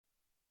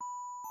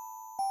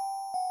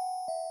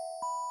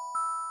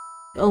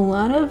A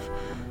lot of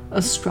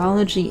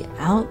astrology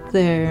out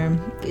there,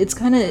 it's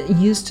kind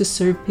of used to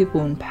serve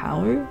people in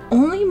power.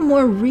 Only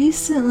more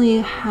recently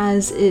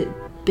has it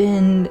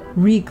been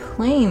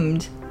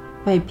reclaimed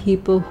by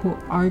people who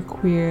are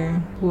queer,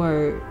 who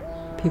are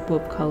people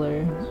of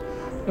color,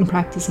 and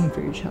practicing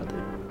for each other.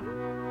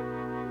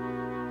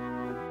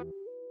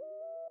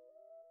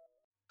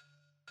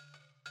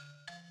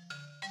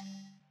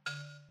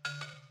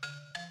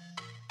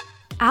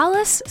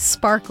 Alice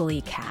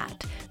Sparkly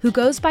Cat, who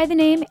goes by the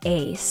name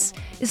Ace,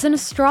 is an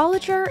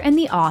astrologer and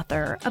the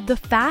author of the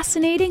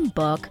fascinating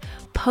book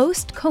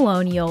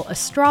Post-Colonial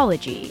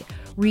Astrology,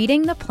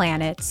 Reading the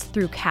Planets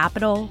Through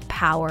Capital,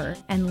 Power,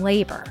 and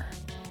Labor.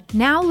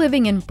 Now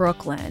living in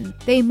Brooklyn,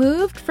 they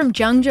moved from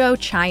Zhengzhou,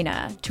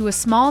 China, to a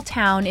small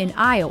town in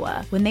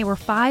Iowa when they were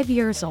 5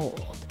 years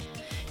old.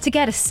 To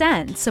get a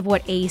sense of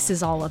what Ace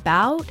is all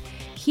about,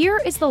 here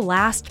is the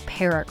last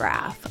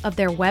paragraph of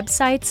their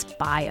website's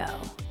bio.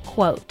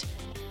 Quote,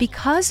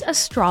 "Because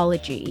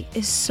astrology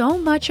is so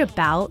much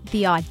about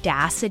the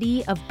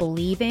audacity of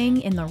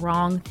believing in the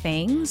wrong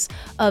things,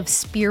 of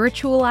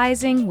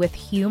spiritualizing with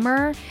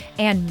humor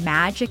and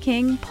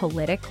magicking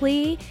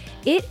politically,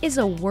 it is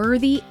a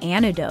worthy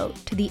antidote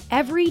to the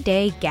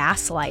everyday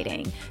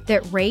gaslighting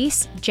that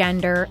race,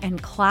 gender,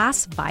 and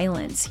class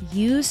violence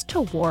use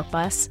to warp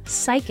us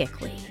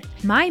psychically.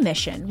 My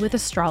mission with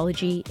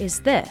astrology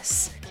is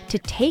this: to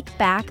take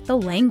back the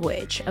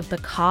language of the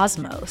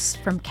cosmos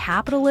from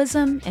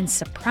capitalism and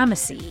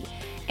supremacy,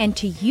 and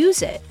to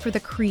use it for the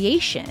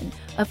creation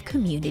of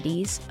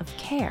communities of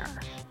care."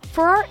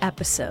 For our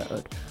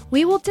episode,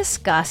 we will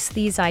discuss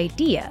these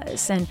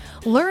ideas and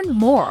learn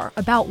more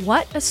about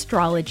what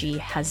astrology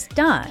has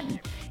done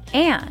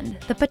and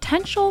the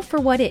potential for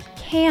what it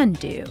can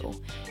do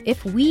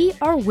if we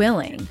are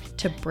willing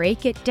to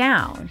break it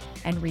down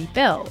and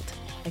rebuild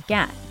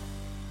again.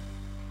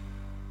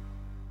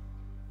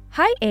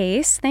 Hi,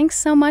 Ace. Thanks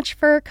so much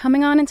for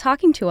coming on and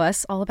talking to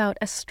us all about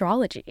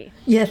astrology.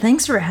 Yeah,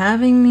 thanks for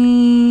having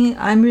me.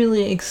 I'm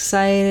really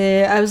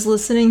excited. I was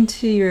listening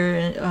to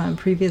your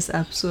previous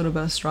episode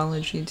about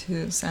astrology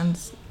too.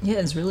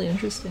 It's really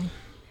interesting.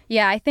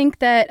 Yeah, I think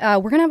that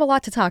we're going to have a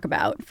lot to talk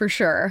about, for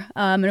sure.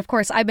 And of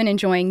course, I've been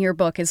enjoying your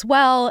book as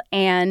well,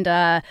 and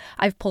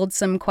I've pulled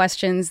some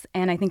questions,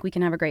 and I think we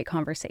can have a great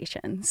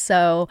conversation.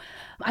 So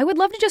I would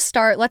love to just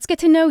start. Let's get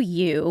to know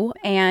you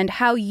and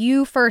how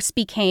you first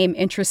became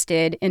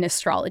interested in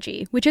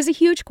astrology, which is a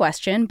huge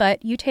question,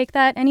 but you take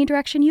that any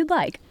direction you'd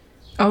like.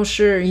 Oh,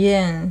 sure,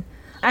 yeah.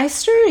 I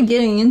started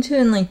getting into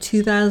it in like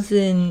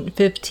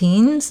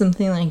 2015,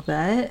 something like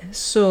that.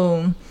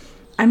 So,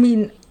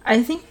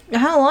 I think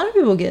how a lot of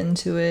people get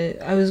into it.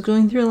 I was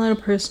going through a lot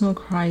of personal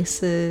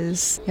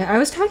crisis. Yeah, I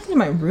was talking to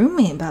my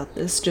roommate about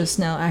this just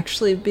now,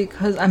 actually,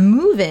 because I'm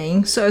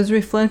moving. So I was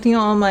reflecting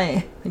on all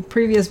my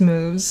previous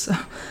moves. I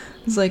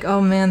was like,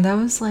 oh man, that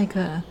was like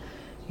a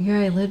year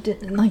I lived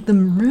in. Like the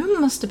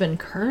room must have been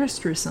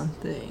cursed or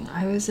something.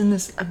 I was in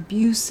this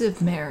abusive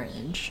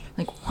marriage.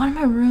 Like one of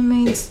my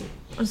roommates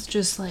was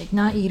just like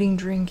not eating,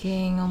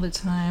 drinking all the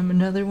time.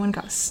 Another one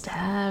got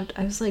stabbed.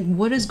 I was like,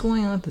 what is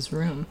going on with this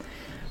room?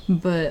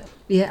 But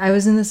yeah, I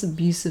was in this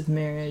abusive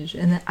marriage,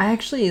 and then I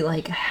actually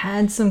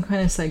had some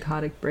kind of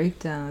psychotic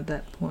breakdown at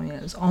that point.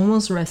 I was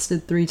almost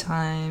arrested 3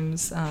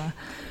 times,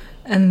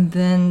 and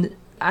then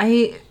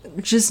I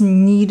just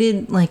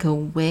needed a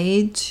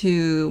way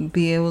to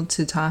be able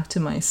to talk to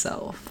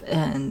myself,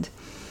 and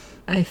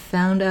I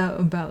found out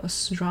about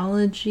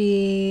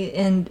astrology,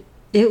 and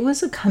it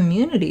was a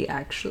community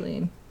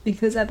actually,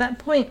 because at that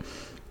point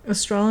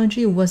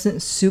astrology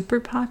wasn't super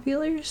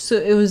popular, so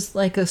it was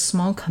like a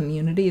small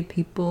community of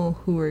people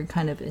who were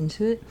kind of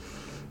into it.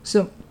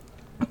 So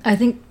I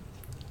think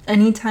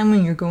anytime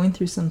when you're going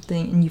through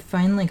something and you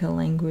find a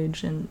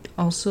language and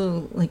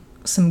also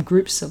some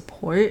group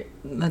support,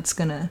 that's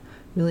gonna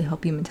really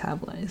help you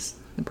metabolize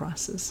the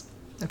process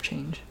of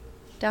change.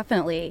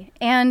 Definitely.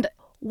 And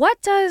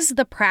what does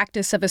the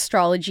practice of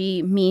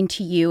astrology mean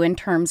to you in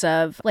terms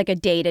of a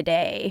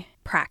day-to-day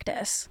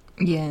practice?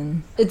 Yeah,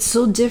 it's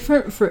so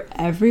different for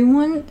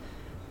everyone,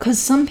 because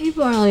some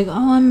people are like,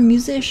 oh, I'm a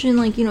musician,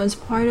 it's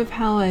part of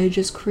how I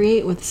just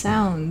create with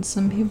sound.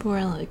 Some people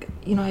are like,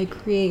 I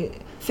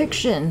create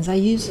fictions, I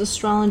use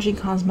astrology,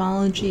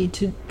 cosmology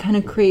to kind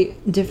of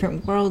create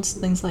different worlds,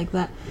 things like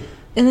that.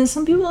 And then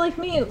some people like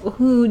me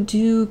who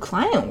do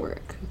client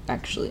work,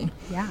 actually.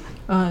 Yeah.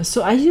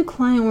 So I do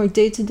client work,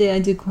 day to day I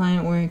do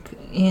client work,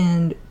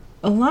 and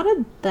a lot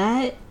of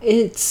that,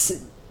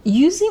 it's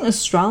using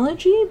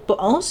astrology, but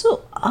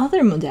also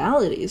other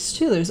modalities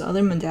too. There's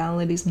other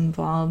modalities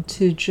involved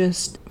to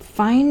just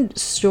find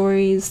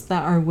stories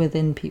that are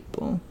within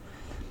people.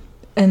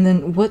 And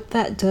then what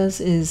that does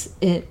is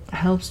it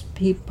helps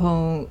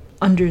people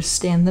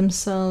understand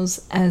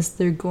themselves as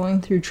they're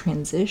going through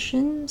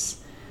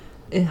transitions.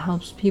 It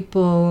helps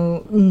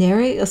people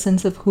narrate a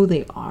sense of who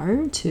they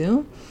are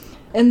too.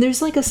 And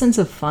there's a sense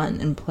of fun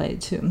and play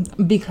too,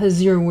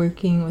 because you're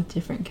working with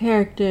different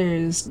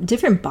characters,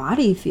 different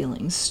body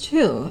feelings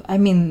too.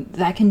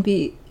 That can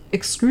be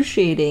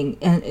excruciating,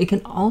 and it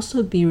can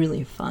also be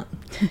really fun.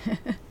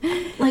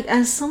 Like,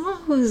 as someone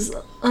who's,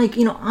 like,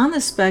 you know, on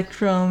the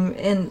spectrum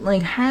and,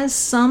 like, has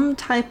some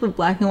type of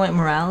black and white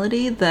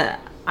morality that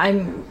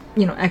I'm,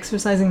 you know,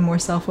 exercising more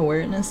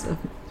self-awareness of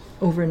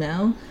over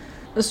now,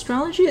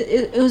 astrology,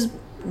 it was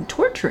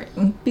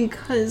torturing,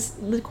 because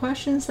the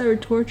questions that were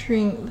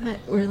torturing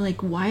that were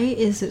like, why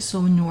is it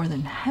so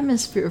northern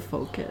hemisphere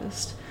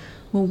focused?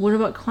 Well, what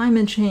about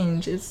climate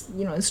change? It's,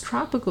 you know, it's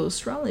tropical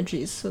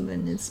astrology, so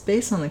then it's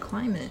based on the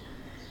climate.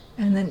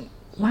 And then,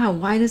 wow,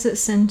 why does it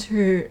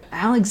center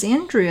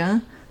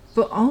Alexandria,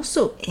 but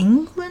also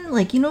England?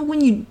 Like, you know,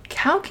 when you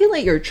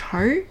calculate your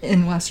chart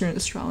in Western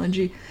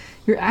astrology,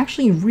 you're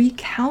actually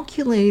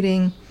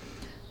recalculating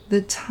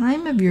the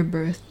time of your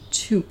birth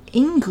to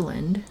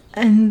England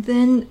and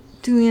then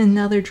doing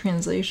another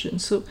translation.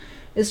 So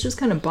it's just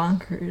kind of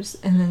bonkers.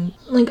 And then,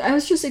 like, I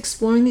was just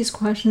exploring these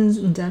questions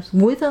in depth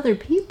with other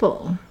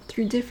people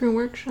through different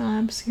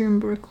workshops here in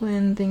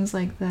Brooklyn, things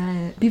like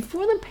that.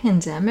 Before the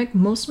pandemic,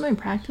 most of my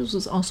practice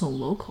was also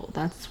local.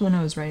 That's when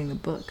I was writing the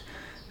book.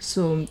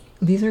 So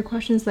these are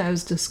questions that I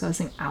was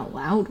discussing out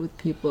loud with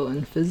people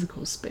in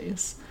physical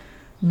space,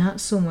 not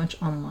so much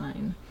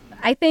online.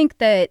 I think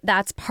that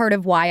that's part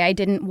of why I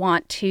didn't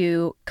want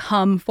to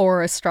come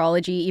for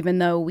astrology, even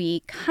though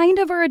we kind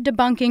of are a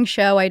debunking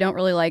show. I don't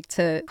really like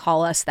to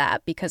call us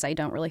that because I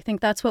don't really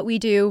think that's what we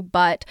do,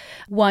 but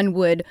one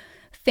would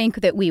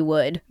think that we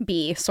would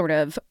be sort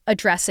of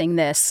addressing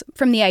this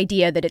from the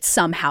idea that it's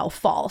somehow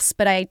false.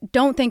 But I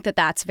don't think that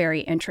that's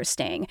very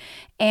interesting.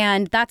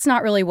 And that's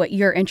not really what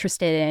you're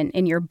interested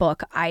in your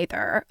book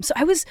either. So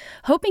I was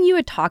hoping you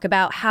would talk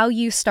about how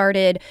you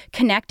started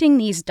connecting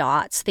these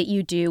dots that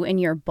you do in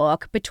your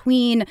book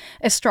between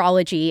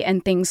astrology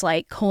and things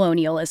like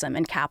colonialism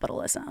and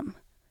capitalism.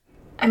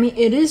 I mean,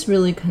 it is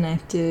really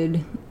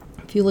connected.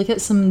 If you look at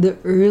some of the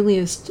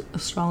earliest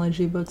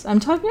astrology books, I'm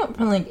talking about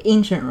from like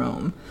ancient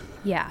Rome.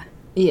 Yeah.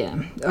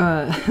 Yeah.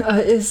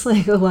 It's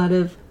like a lot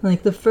of,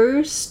 like, the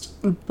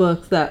first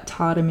book that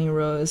Ptolemy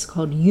wrote is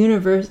called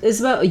it's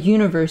about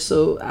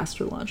universal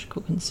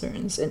astrological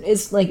concerns. And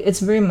it's like,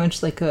 it's very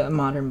much like a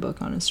modern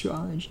book on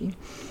astrology,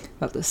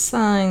 about the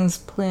signs,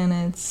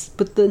 planets.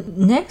 But the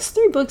next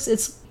three books,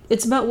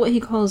 it's about what he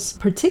calls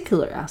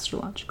particular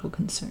astrological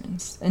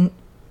concerns. And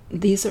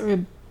these are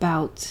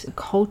about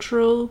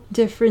cultural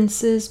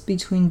differences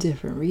between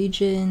different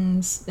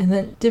regions, and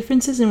then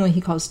differences in what he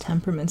calls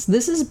temperaments.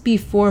 This is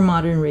before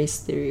modern race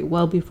theory,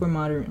 well before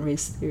modern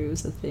race theory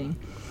was a thing.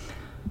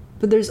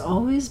 But there's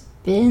always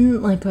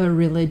been like a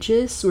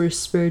religious or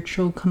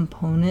spiritual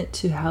component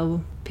to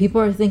how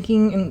people are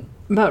thinking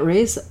about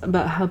race,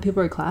 about how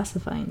people are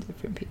classifying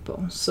different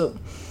people. So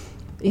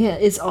yeah,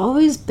 it's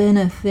always been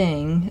a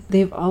thing.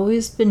 They've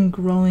always been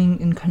growing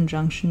in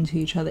conjunction to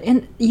each other.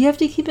 And you have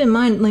to keep in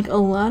mind, like, a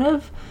lot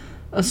of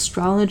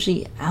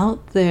astrology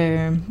out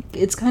there,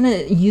 it's kind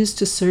of used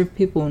to serve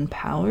people in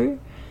power.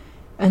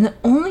 And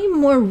only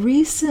more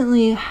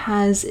recently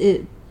has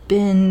it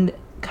been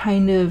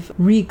kind of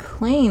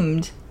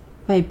reclaimed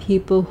by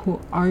people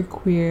who are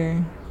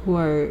queer, who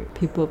are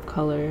people of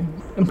color,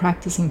 and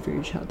practicing for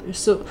each other.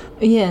 So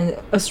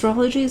yeah,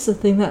 astrology is a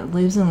thing that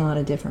lives in a lot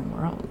of different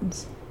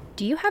worlds.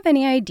 Do you have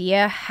any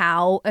idea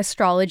how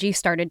astrology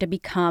started to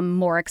become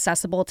more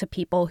accessible to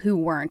people who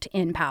weren't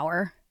in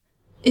power?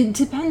 It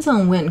depends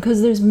on when,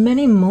 because there's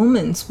many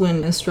moments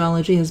when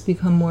astrology has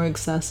become more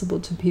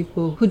accessible to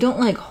people who don't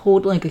like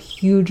hold like a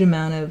huge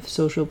amount of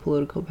social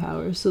political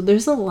power. So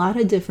there's a lot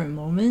of different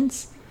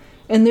moments.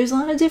 And there's a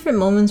lot of different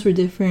moments where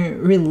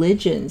different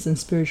religions and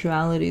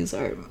spiritualities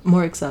are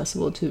more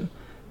accessible to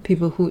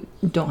people who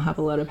don't have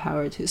a lot of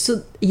power too.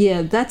 So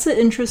yeah, that's an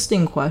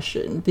interesting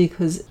question,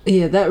 because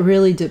yeah, that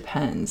really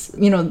depends.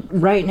 You know,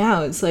 right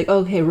now it's like,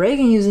 okay,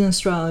 Reagan using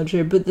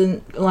astrologer, but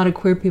then a lot of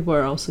queer people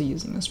are also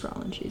using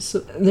astrology. So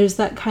there's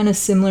that kind of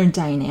similar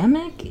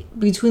dynamic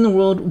between the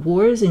world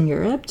wars in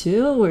Europe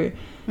too, where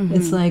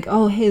it's like,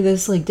 oh hey,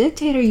 this like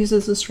dictator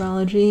uses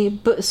astrology,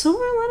 but so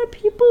are a lot of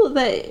people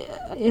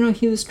that, you know,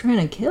 he was trying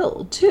to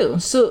kill too.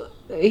 So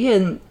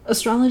again,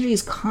 astrology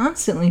is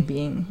constantly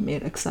being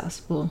made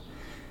accessible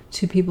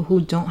to people who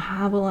don't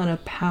have a lot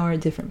of power at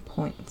different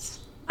points.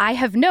 I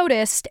have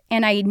noticed,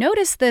 and I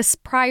noticed this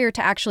prior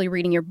to actually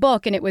reading your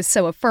book, and it was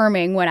so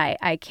affirming when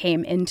I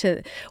came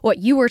into what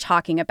you were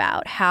talking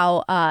about,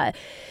 how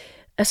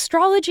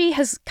astrology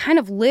has kind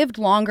of lived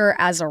longer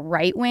as a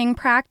right-wing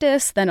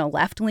practice than a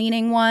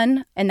left-leaning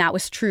one. And that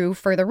was true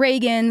for the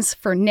Reagans,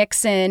 for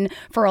Nixon,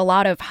 for a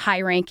lot of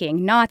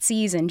high-ranking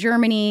Nazis in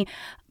Germany.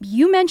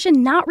 You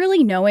mentioned not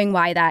really knowing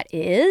why that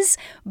is,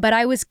 but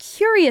I was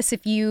curious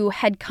if you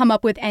had come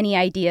up with any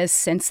ideas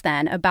since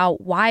then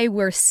about why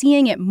we're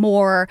seeing it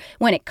more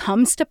when it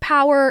comes to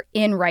power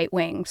in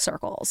right-wing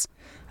circles.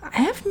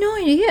 I have no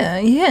idea.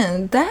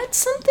 Yeah, that's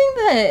something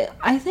that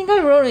I think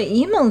I wrote an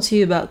email to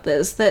you about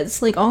this.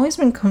 That's like always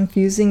been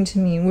confusing to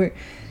me, where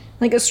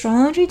like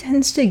astrology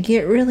tends to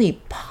get really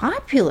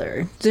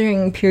popular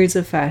during periods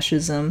of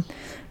fascism,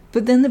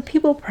 But then the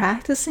people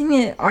practicing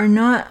it are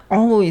not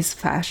always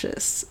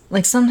fascists.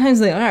 Like, sometimes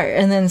they are,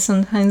 and then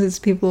sometimes it's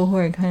people who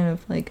are kind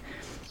of like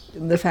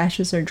the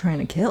fascists are trying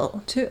to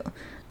kill too.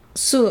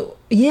 So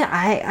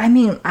yeah, I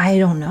mean, I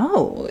don't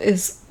know.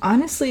 It's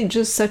honestly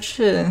just such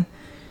a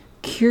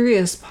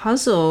curious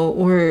puzzle,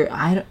 or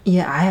I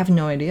have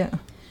no idea.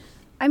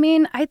 I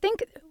mean, I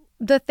think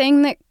the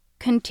thing that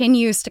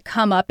continues to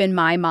come up in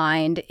my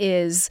mind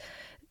is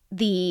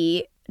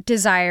the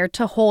desire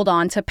to hold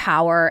on to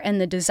power and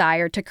the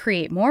desire to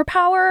create more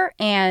power.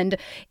 And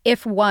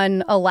if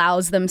one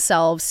allows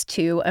themselves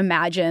to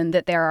imagine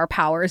that there are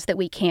powers that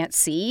we can't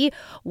see,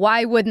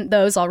 why wouldn't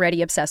those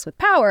already obsessed with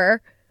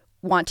power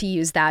want to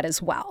use that as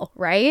well,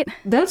 right?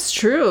 That's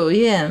true,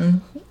 yeah.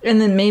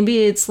 And then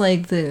maybe it's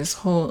like this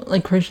whole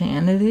like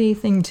Christianity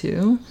thing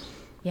too.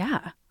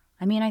 Yeah.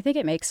 I mean, I think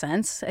it makes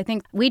sense. I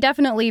think we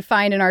definitely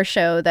find in our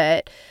show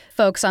that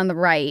folks on the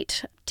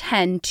right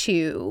tend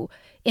to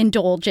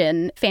indulge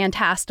in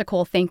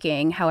fantastical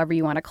thinking, however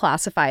you want to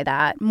classify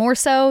that, more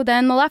so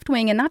than the left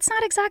wing. And that's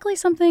not exactly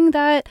something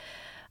that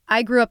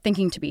I grew up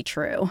thinking to be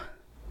true.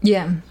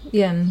 Yeah,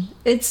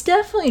 it's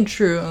definitely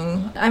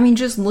true. I mean,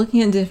 just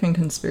looking at different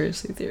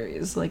conspiracy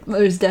theories, like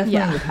there's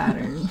definitely a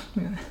pattern.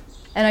 Yeah.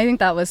 And I think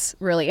that was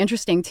really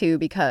interesting too,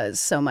 because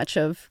so much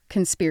of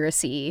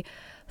conspiracy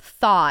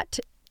thought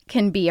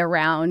can be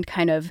around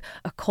kind of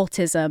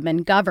occultism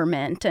and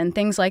government and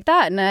things like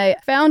that. And I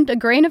found a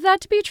grain of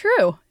that to be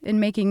true in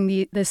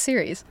making this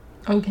series.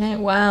 Okay,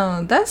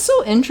 wow. That's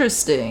so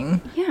interesting.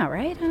 Yeah,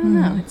 right? I don't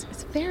know.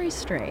 It's very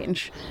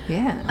strange.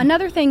 Yeah.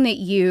 Another thing that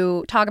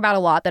you talk about a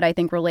lot that I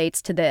think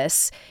relates to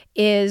this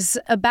is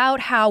about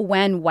how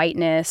when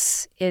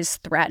whiteness is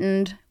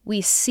threatened,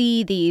 we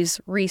see these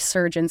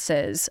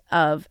resurgences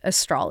of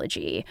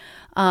astrology.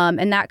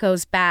 And that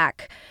goes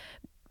back.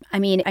 I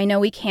mean, I know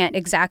we can't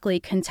exactly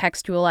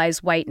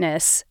contextualize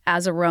whiteness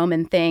as a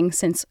Roman thing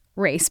since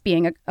race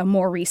being a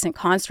more recent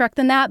construct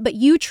than that, but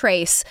you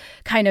trace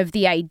kind of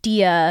the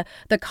idea,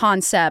 the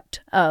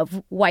concept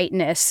of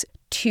whiteness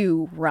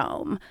to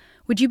Rome.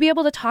 Would you be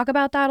able to talk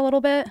about that a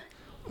little bit?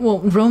 Well,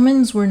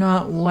 Romans were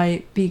not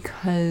white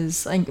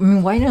because, like, I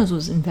mean, whiteness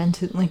was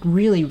invented, like,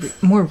 really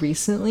more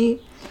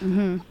recently.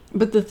 Mm-hmm.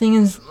 But the thing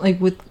is,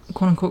 like, with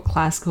quote-unquote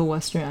classical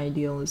Western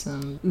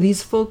idealism,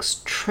 these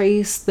folks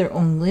trace their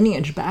own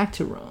lineage back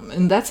to Rome,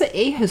 and that's an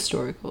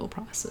ahistorical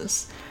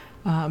process.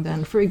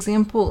 And for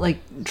example,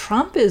 like,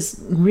 Trump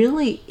is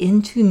really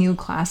into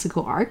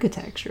neoclassical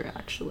architecture,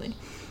 actually,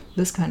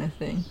 this kind of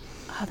thing.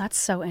 Oh, that's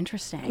so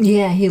interesting.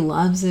 Yeah, he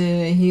loves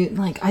it.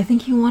 I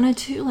think he wanted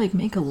to, like,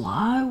 make a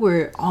law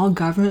where all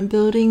government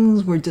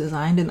buildings were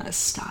designed in that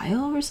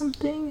style or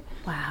something.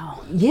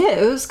 Wow. Yeah,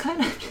 it was kind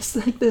of just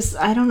like this,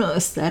 I don't know,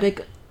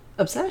 aesthetic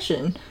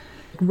obsession.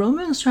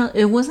 Roman astrology,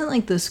 it wasn't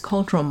like this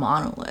cultural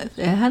monolith.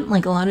 It had,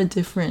 like, a lot of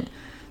different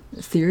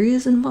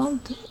theories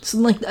involved. So,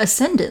 like, the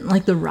ascendant,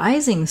 like the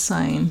rising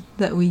sign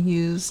that we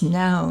use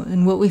now,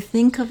 and what we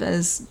think of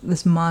as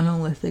this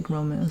monolithic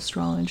Roman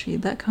astrology,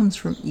 that comes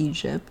from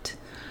Egypt.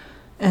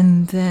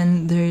 And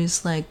then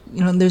there's, like,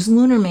 you know, there's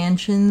lunar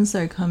mansions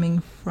that are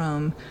coming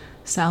from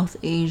South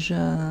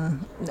Asia.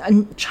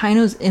 And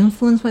China's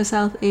influenced by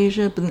South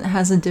Asia, but it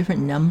has a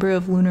different number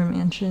of lunar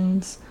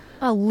mansions.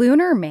 A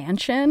lunar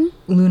mansion?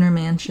 Lunar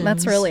mansions.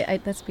 That's really,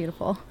 that's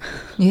beautiful.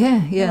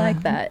 Yeah. I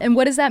like that. And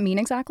what does that mean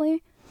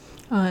exactly?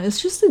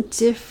 It's just the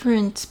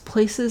different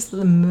places that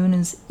the moon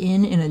is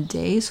in a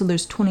day. So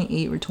there's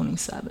 28 or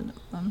 27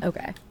 of them.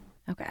 Okay.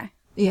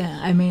 Yeah,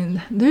 I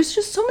mean, there's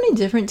just so many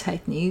different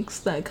techniques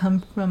that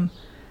come from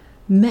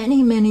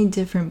many, many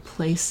different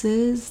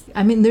places.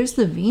 I mean, there's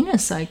the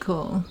Venus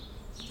cycle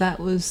that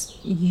was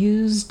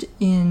used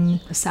in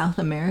South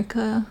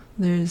America.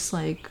 There's,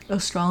 like,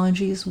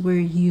 astrologies where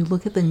you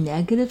look at the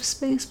negative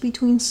space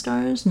between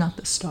stars, not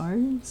the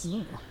stars.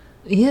 Ooh.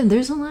 Yeah,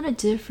 there's a lot of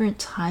different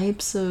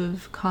types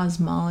of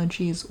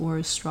cosmologies or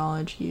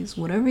astrologies,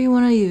 whatever you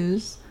want to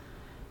use.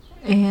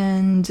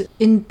 And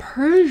in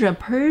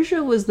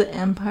Persia was the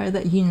empire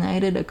that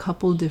united a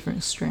couple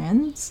different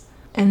strands.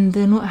 And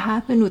then what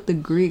happened with the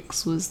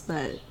Greeks was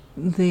that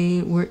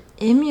they were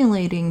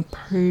emulating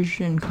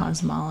Persian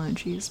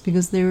cosmologies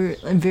because they were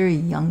a very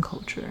young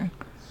culture.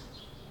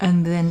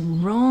 And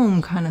then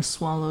Rome kind of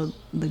swallowed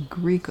the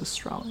Greek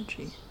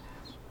astrology.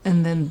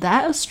 And then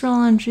that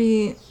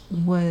astrology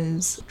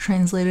was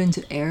translated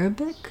into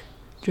Arabic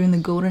during the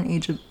Golden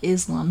Age of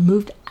Islam,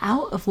 moved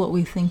out of what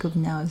we think of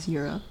now as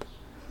Europe.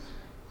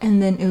 And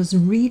then it was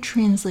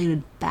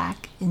retranslated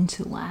back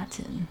into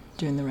Latin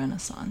during the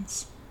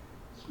Renaissance.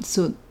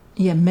 So,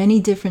 yeah,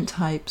 many different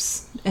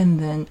types. And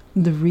then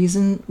the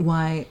reason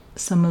why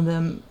some of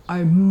them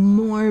are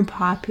more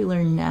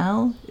popular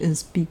now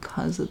is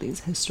because of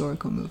these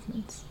historical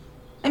movements.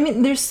 I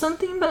mean, there's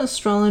something about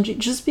astrology,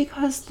 just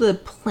because the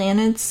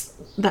planets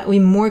that we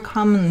more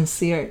commonly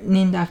see are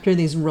named after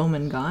these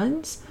Roman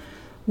gods,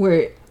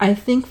 where I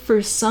think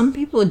for some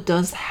people it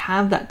does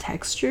have that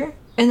texture.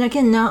 And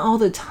again, not all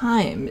the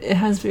time. It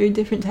has very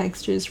different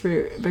textures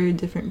for very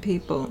different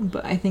people.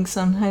 But I think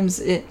sometimes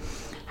it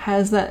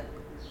has that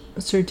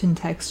a certain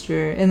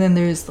texture, and then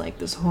there's like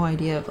this whole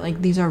idea of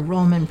like these are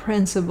Roman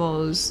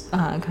principles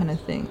kind of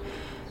thing.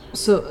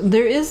 So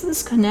there is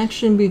this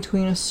connection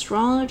between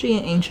astrology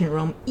and ancient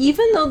Rome,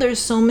 even though there's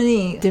so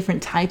many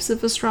different types of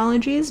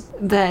astrologies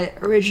that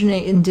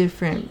originate in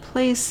different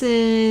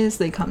places,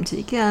 they come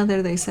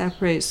together, they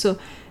separate. So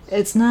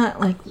it's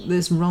not like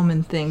this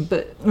Roman thing,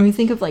 but when we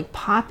think of like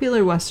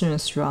popular Western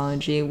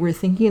astrology, we're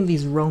thinking of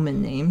these Roman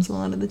names a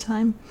lot of the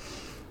time.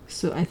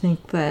 So I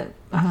think that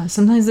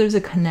sometimes there's a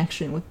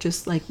connection with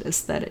just like the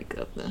aesthetic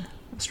of the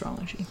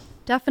astrology.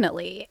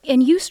 Definitely.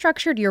 And you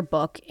structured your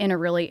book in a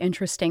really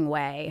interesting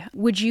way.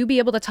 Would you be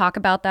able to talk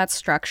about that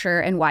structure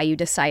and why you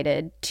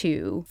decided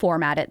to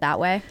format it that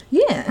way?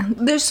 Yeah,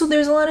 there's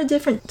a lot of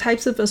different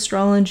types of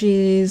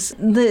astrologies.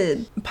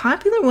 The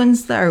popular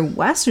ones that are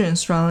Western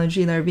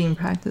astrology that are being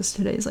practiced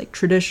today is like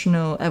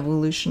traditional,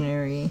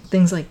 evolutionary,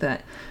 things like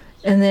that.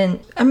 And then,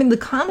 I mean, the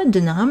common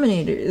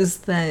denominator is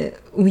that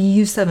we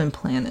use 7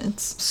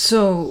 planets.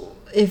 So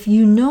if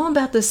you know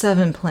about the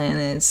 7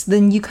 planets,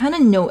 then you kind of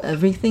know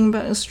everything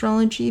about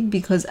astrology,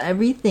 because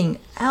everything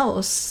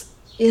else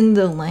in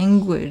the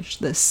language,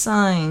 the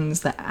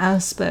signs, the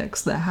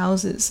aspects, the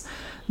houses,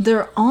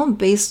 they're all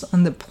based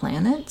on the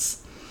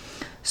planets.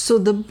 So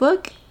the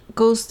book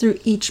goes through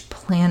each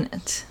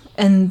planet,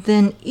 and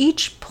then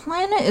each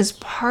planet is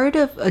part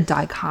of a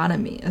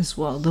dichotomy as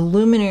well. The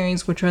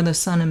luminaries, which are the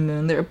sun and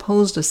moon, they're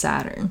opposed to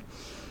Saturn,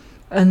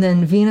 and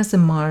then Venus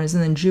and Mars,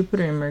 and then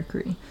Jupiter and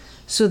Mercury.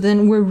 So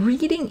then we're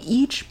reading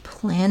each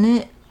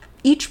planet.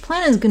 Each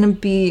planet is going to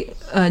be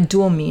a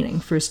dual meaning,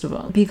 first of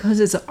all, because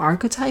it's an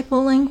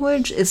archetypal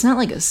language. It's not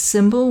like a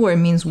symbol where it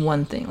means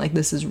one thing. Like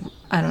this is,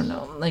 I don't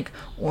know, like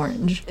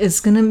orange. It's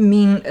going to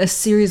mean a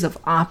series of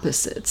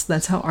opposites.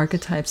 That's how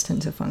archetypes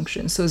tend to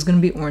function. So it's going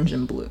to be orange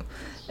and blue.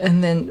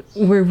 And then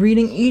we're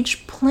reading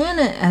each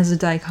planet as a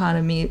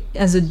dichotomy,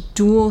 as a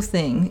dual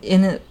thing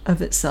in and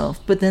of itself.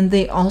 But then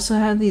they also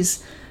have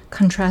these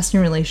contrasting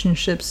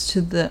relationships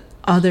to the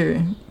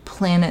other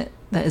planet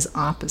that is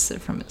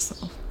opposite from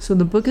itself. So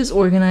the book is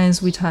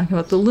organized. We talk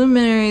about the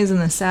luminaries and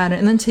the Saturn,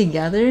 and then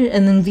together,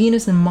 and then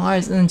Venus and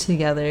Mars, and then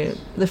together.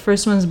 The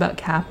first one is about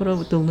capital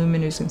with the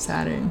luminaries and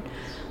Saturn.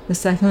 The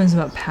second one is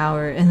about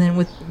power, and then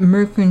with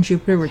Mercury and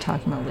Jupiter, we're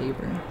talking about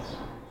labor.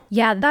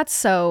 Yeah, that's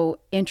so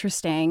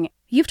interesting.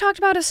 You've talked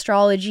about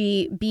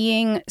astrology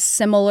being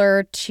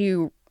similar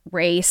to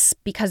race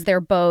because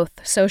they're both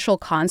social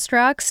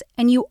constructs,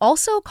 and you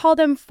also call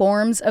them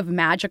forms of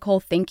magical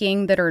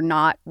thinking that are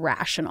not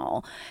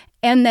rational,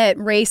 and that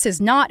race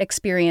is not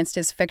experienced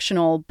as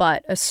fictional,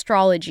 but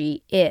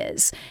astrology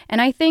is.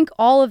 And I think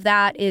all of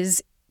that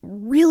is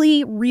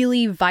really,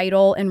 really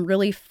vital and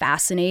really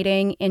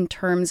fascinating in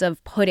terms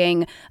of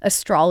putting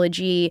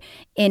astrology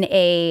in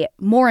a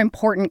more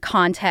important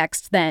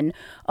context than,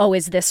 oh,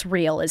 is this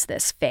real? Is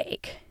this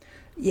fake?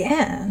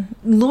 Yeah.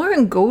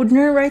 Lauren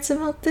Goldner writes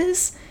about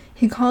this.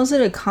 He calls it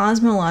a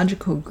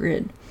cosmological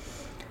grid.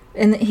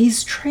 And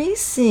he's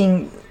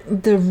tracing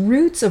the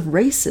roots of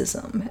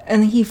racism,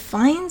 and he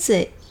finds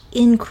it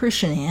in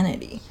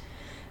Christianity.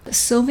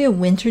 Sylvia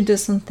Wynter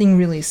does something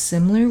really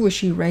similar where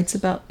she writes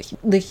about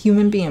the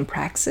human being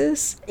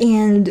praxis.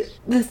 And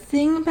the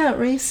thing about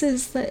race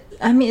is that,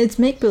 I mean, it's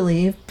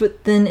make-believe,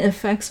 but then it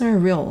affects our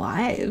real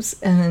lives.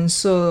 And then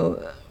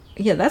so,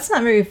 yeah, that's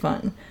not very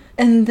fun.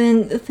 And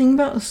then the thing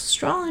about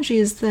astrology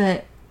is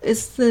that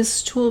it's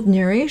this tool of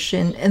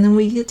narration, and then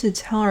we get to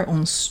tell our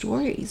own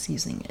stories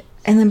using it.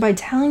 And then by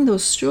telling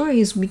those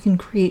stories, we can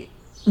create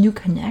new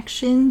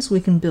connections,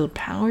 we can build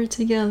power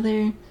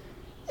together,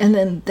 and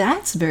then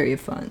that's very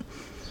fun.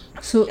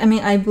 So, I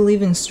mean, I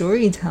believe in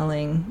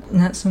storytelling,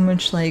 not so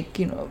much like,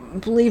 you know,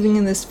 believing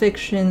in this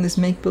fiction, this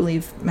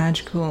make-believe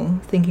magical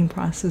thinking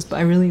process, but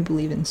I really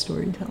believe in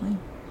storytelling.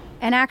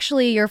 And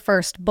actually, your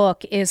first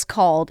book is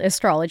called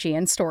Astrology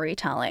and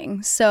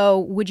Storytelling. So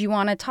would you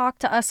want to talk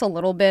to us a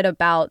little bit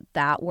about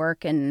that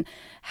work and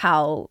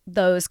how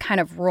those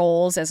kind of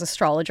roles as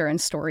astrologer and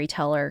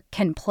storyteller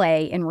can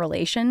play in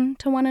relation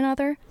to one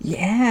another?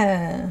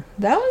 Yeah,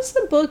 that was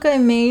the book I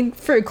made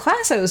for a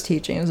class I was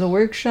teaching. It was a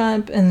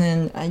workshop, and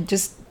then I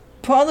just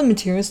put all the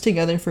materials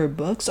together for a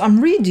book. So I'm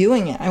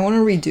redoing it. I want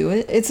to redo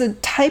it. It's a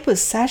type of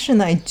session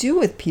that I do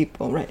with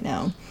people right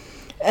now.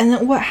 And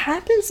then what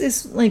happens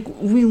is, like,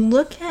 we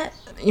look at,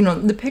 you know,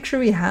 the picture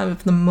we have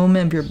of the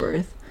moment of your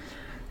birth,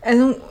 and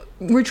then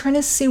we're trying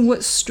to see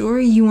what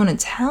story you want to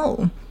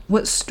tell.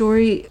 What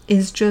story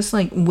is just,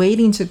 like,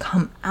 waiting to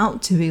come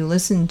out to be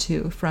listened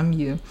to from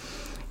you.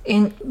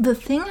 And the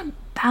thing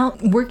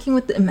about working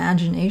with the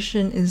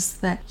imagination is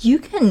that you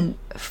can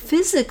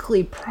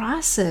physically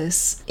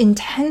process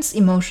intense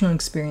emotional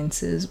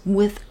experiences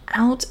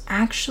without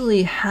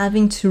actually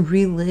having to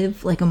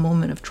relive like a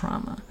moment of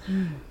trauma.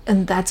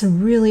 And that's a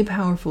really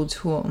powerful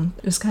tool.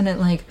 It's kind of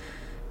like,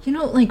 you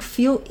know, like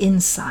feel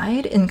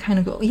inside and kind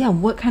of go, yeah,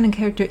 what kind of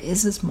character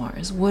is this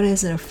Mars? What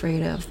is it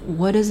afraid of?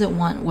 What does it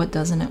want? What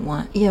doesn't it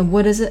want? Yeah,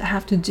 what does it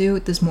have to do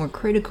with this more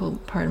critical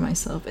part of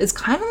myself? It's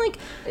kind of like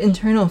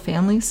internal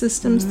family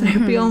systems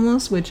therapy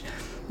almost, which,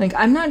 like,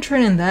 I'm not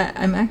trained in that.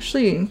 I'm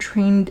actually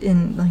trained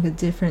in like a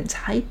different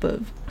type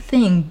of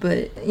thing,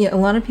 but yeah, a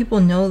lot of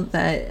people know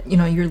that,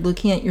 you're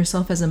looking at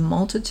yourself as a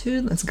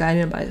multitude that's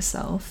guided by a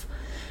self.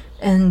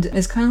 And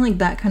it's kind of like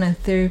that kind of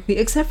therapy,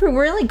 except for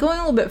we're like going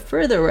a little bit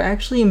further. We're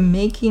actually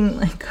making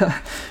like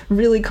a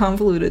really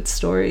convoluted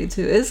story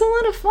too. It's a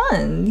lot of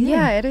fun.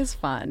 Yeah, it is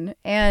fun.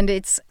 And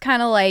it's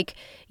kind of like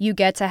you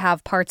get to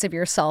have parts of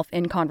yourself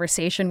in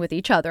conversation with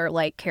each other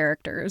like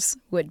characters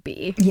would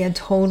be. Yeah,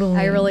 totally.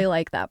 I really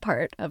like that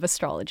part of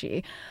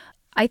astrology.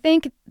 I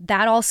think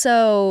that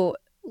also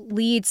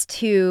leads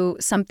to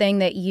something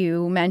that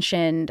you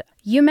mentioned.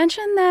 You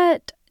mentioned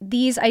that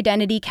these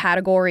identity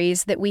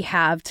categories that we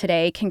have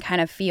today can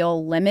kind of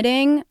feel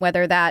limiting,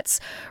 whether that's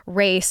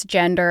race,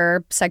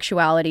 gender,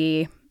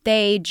 sexuality.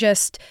 They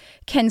just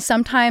can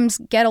sometimes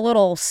get a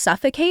little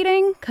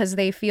suffocating because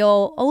they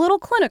feel a little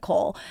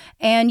clinical.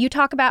 And you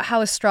talk about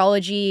how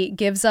astrology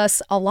gives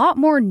us a lot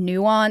more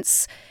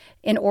nuance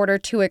in order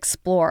to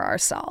explore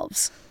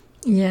ourselves.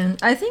 Yeah,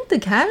 I think the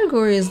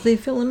categories, they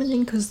feel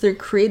limiting because they're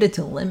created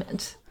to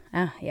limit.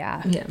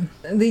 Yeah. Yeah,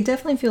 they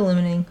definitely feel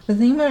limiting. The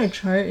thing about a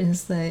chart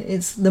is that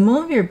it's the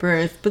moment of your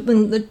birth, but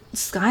then the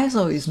sky is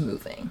always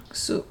moving.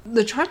 So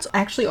the chart's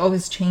actually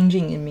always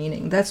changing in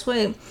meaning. That's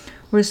why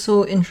we're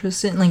so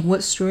interested in like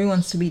what story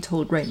wants to be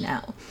told right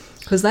now,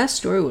 because that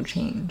story will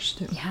change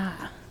too.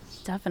 Yeah,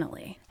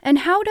 definitely. And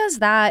how does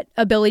that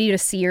ability to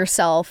see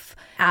yourself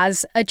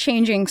as a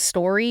changing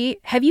story,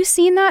 have you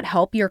seen that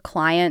help your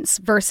clients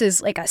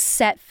versus like a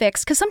set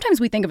fix? Because sometimes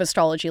we think of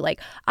astrology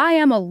like, I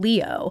am a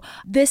Leo.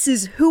 This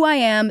is who I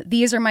am.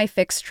 These are my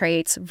fixed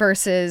traits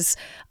versus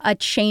a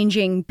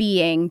changing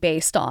being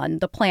based on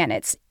the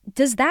planets.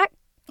 Does that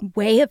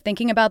way of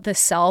thinking about the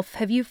self,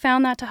 have you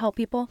found that to help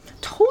people?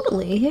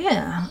 Totally,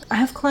 yeah. I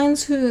have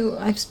clients who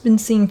I've been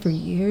seeing for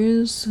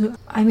years.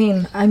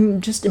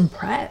 I'm just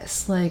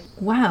impressed. Like,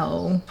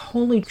 wow,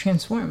 totally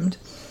transformed.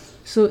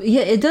 So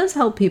yeah, it does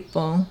help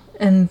people.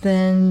 And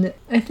then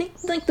I think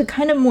like the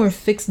kind of more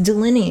fixed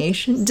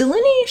delineation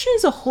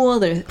is a whole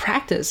other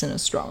practice in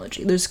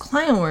astrology. There's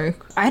client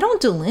work. I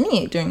don't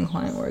delineate during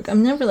client work.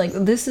 I'm never like,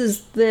 this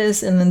is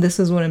this, and then this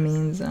is what it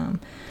means.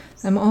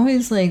 I'm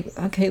always like,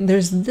 okay,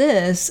 there's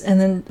this, and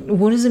then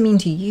what does it mean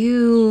to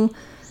you?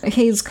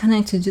 Okay, it's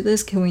connected to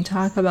this. Can we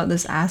talk about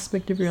this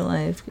aspect of your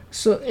life?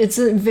 So it's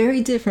a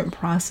very different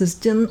process.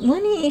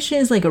 Delineation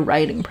is like a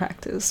writing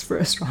practice for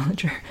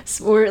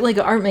astrologers, or like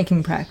an art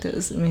making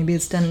practice. Maybe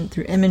it's done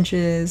through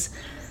images.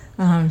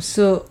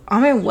 So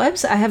on my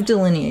website, I have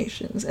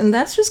delineations, and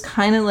that's just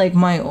kind of like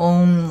my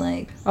own,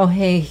 like, oh,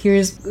 hey,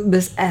 here's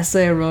this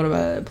essay I wrote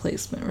about a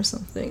placement or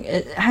something.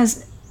 It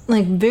has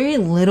like very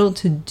little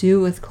to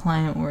do with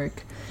client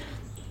work.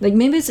 Like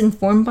maybe it's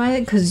informed by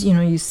it because,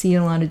 you see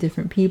a lot of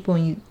different people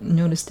and you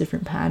notice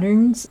different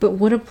patterns. But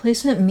what a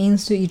placement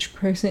means to each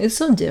person is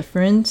so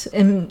different,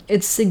 and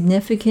it's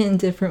significant in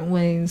different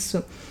ways.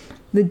 So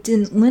the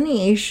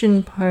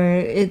delineation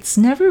part, it's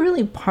never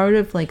really part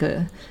of like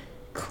a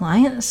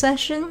client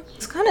session.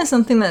 It's kind of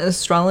something that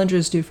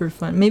astrologers do for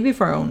fun, maybe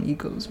for our own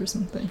egos or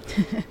something.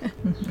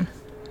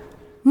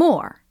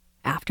 More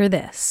after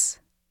this.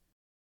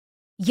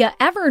 You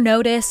ever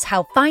notice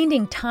how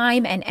finding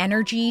time and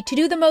energy to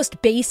do the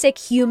most basic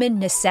human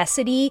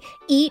necessity,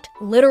 eat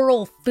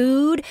literal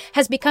food,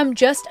 has become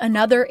just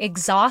another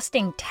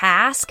exhausting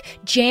task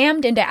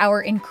jammed into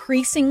our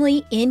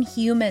increasingly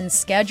inhuman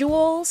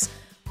schedules?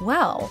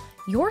 Well,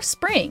 your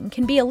spring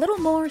can be a little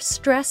more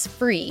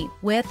stress-free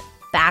with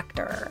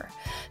Factor.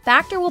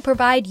 Factor will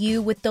provide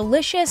you with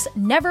delicious,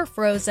 never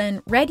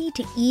frozen,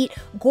 ready-to-eat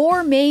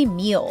gourmet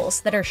meals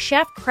that are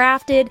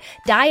chef-crafted,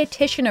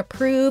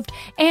 dietitian-approved,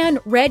 and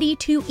ready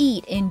to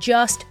eat in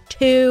just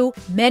 2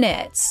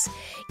 minutes.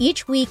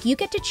 Each week, you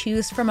get to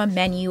choose from a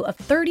menu of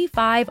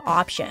 35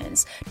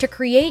 options to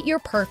create your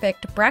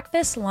perfect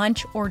breakfast,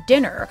 lunch, or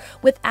dinner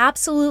with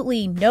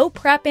absolutely no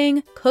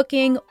prepping,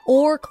 cooking,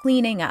 or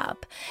cleaning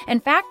up.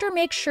 And Factor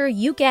makes sure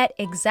you get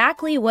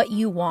exactly what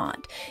you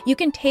want. You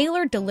can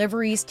tailor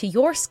deliveries to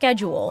your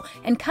schedule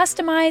and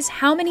customize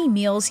how many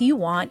meals you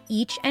want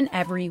each and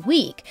every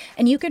week,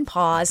 and you can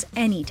pause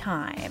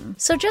anytime.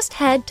 So just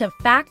head to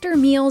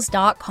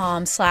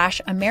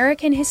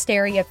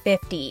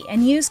factormeals.com/AmericanHysteria50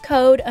 and use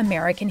code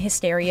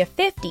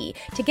AmericanHysteria50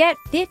 to get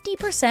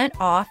 50%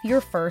 off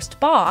your first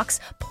box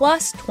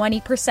plus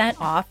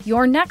 20% off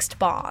your next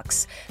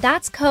box.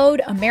 That's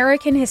code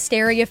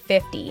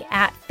AmericanHysteria50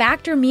 at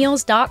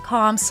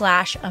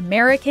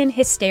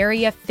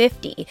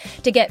factormeals.com/AmericanHysteria50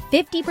 to get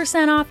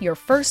 50% off your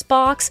first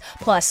box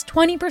plus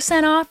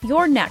 20% off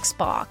your next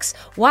box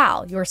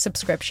while your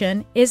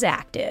subscription is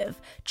active.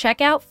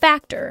 Check out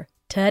Factor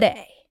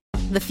today.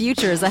 The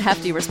future is a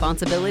hefty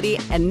responsibility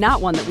and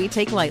not one that we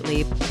take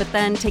lightly. But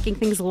then taking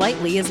things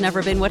lightly has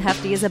never been what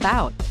Hefty is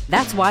about.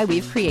 That's why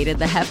we've created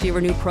the Hefty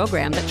Renew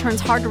program that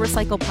turns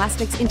hard-to-recycle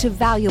plastics into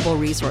valuable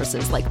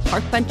resources like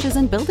park benches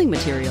and building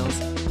materials.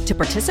 To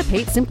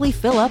participate, simply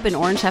fill up an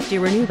orange Hefty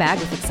Renew bag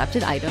with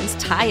accepted items,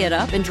 tie it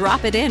up, and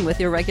drop it in with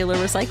your regular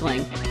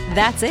recycling.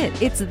 That's it.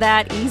 It's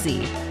that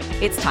easy.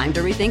 It's time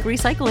to rethink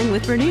recycling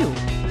with Renew.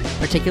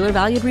 Particular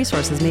valued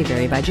resources may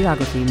vary by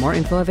geography. More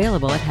info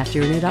available at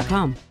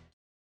heftyrenew.com.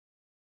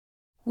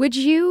 Would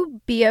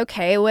you be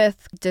okay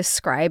with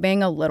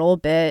describing a little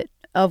bit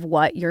of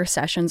what your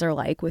sessions are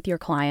like with your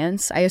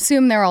clients? I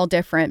assume they're all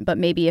different, but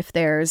maybe if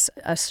there's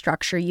a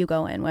structure you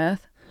go in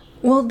with.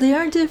 Well, they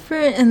are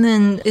different, and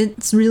then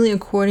it's really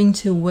according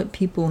to what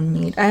people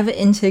need. I have an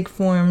intake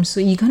form,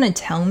 so you kind of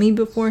tell me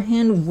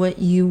beforehand what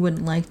you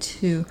would like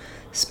to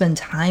spend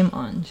time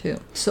on, too.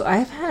 So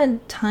I've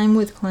had time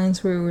with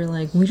clients where we're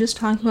like, we just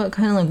talk about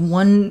kind of like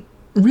one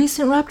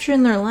recent rupture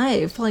in their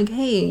life. Like,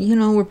 hey,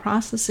 we're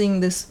processing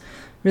this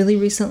really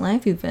recent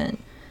life event.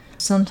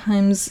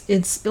 Sometimes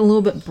it's a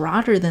little bit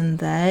broader than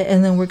that,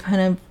 and then we're kind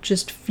of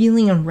just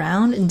feeling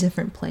around in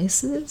different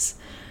places.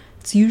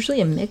 It's usually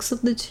a mix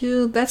of the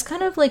two. That's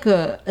kind of like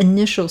a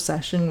initial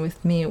session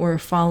with me, or a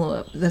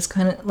follow-up. That's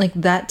kind of like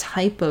that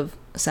type of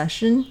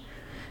session.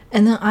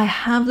 And then I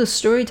have the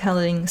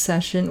storytelling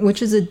session,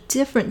 which is a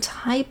different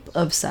type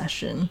of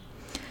session.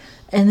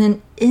 And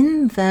then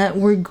in that,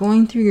 we're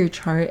going through your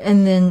chart,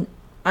 and then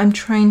I'm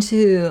trying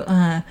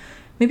to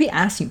maybe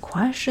ask you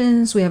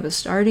questions. We have a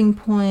starting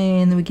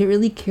point, and we get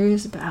really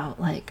curious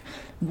about, like,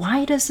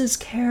 why does this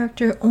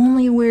character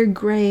only wear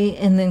gray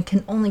and then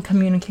can only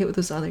communicate with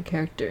this other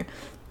character?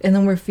 And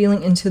then we're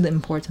feeling into the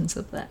importance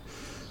of that.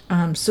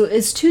 So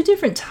it's two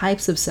different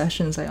types of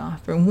sessions I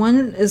offer.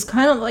 One is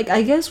kind of like,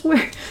 I guess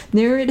we're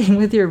narrating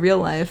with your real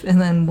life, and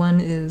then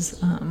one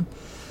is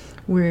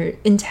we're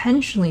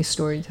intentionally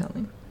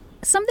storytelling.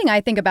 Something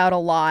I think about a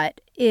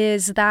lot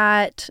is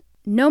that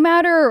no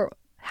matter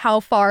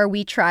how far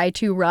we try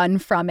to run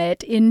from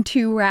it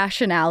into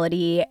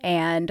rationality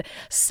and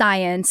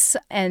science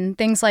and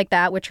things like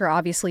that, which are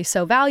obviously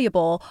so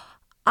valuable,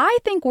 I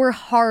think we're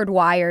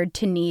hardwired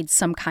to need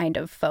some kind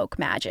of folk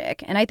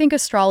magic. And I think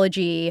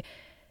astrology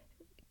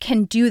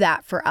can do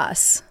that for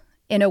us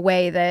in a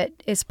way that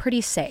is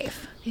pretty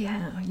safe.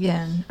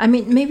 Yeah. I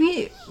mean,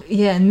 maybe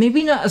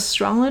not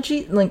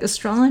astrology. Like,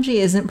 astrology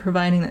isn't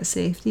providing that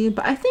safety,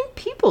 but I think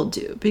people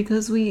do,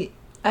 because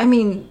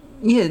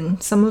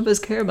some of us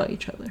care about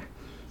each other.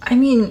 I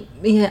don't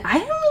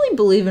really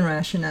believe in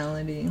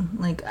rationality.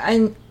 Like,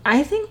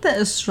 I think that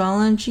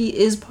astrology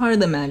is part of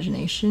the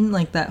imagination,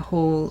 like that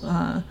whole,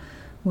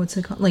 what's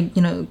it called? Like,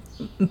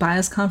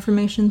 bias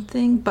confirmation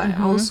thing. But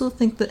I also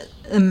think that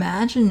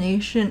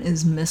imagination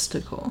is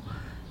mystical,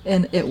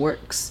 and it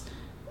works.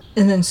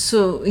 And then,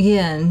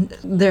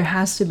 there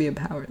has to be a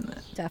power in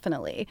that.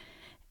 Definitely.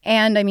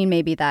 And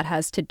maybe that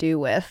has to do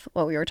with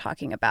what we were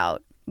talking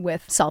about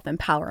with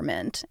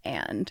self-empowerment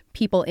and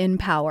people in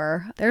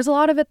power. There's a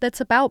lot of it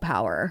that's about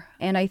power,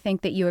 and I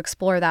think that you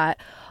explore that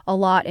a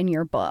lot in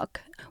your book.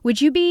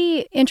 Would you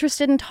be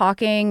interested in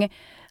talking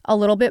a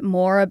little bit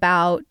more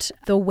about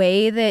the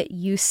way that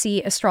you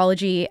see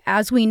astrology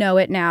as we know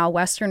it now,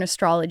 Western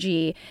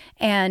astrology,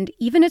 and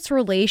even its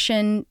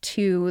relation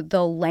to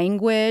the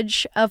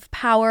language of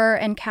power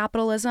and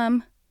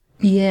capitalism?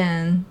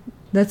 Yeah.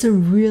 That's a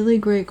really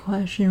great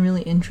question,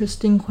 really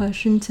interesting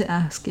question to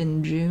ask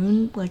in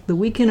June, like the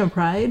weekend of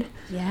Pride.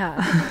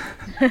 Yeah.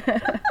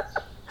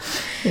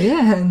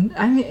 Yeah,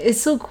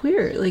 it's so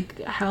queer.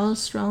 Like, how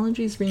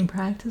astrology is being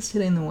practiced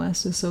today in the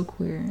West is so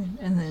queer.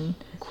 And then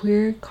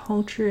queer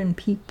culture and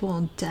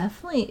people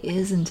definitely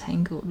is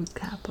entangled with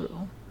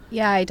capital.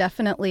 Yeah, I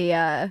definitely...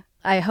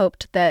 I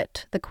hoped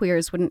that the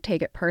queers wouldn't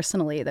take it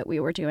personally that we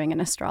were doing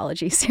an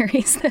astrology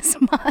series this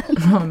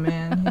month. Oh,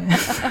 man,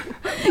 yeah.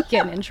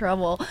 Getting in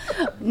trouble.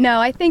 No,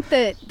 I think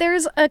that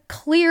there's a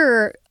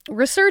clear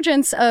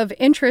resurgence of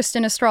interest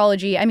in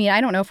astrology.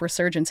 I don't know if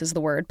resurgence is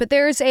the word, but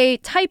there's a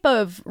type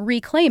of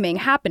reclaiming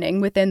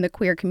happening within the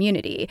queer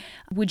community.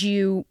 Would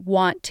you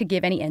want to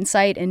give any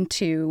insight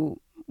into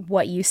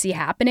what you see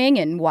happening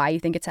and why you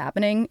think it's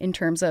happening in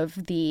terms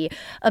of the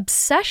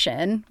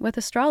obsession with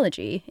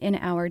astrology in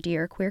our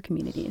dear queer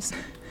communities?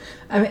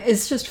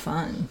 It's just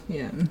fun.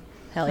 Yeah.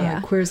 Hell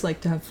yeah. Queers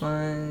like to have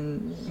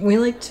fun. We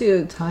like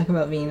to talk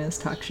about Venus,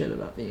 talk shit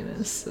about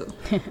Venus. So,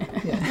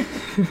 yeah.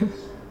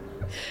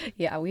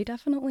 Yeah, we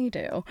definitely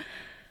do.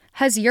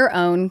 Has your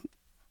own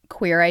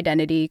queer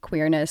identity,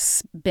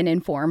 queerness been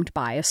informed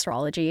by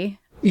astrology?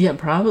 Yeah,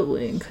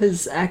 probably.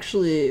 Because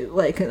actually,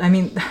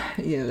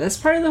 that's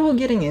part of the whole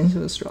getting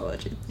into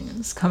astrology thing.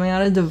 It's coming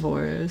out of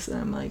divorce, and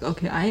I'm like,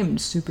 okay, I am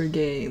super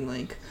gay.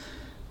 Like,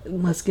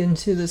 let's get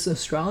into this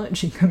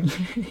astrology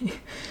community.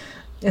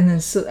 And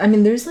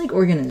then, there's, like,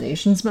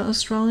 organizations about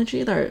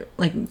astrology that are,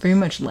 like, very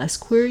much less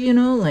queer,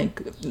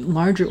 like,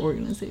 larger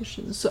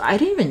organizations. So I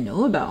didn't even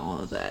know about all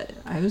of that.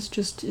 I was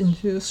just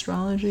into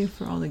astrology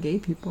for all the gay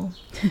people.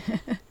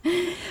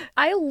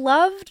 I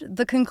loved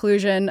the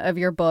conclusion of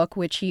your book,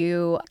 which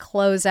you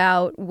close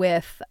out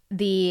with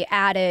the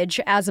adage,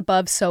 as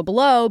above, so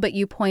below, but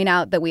you point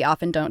out that we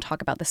often don't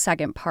talk about the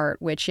second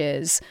part, which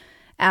is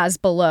as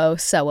below,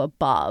 so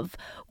above.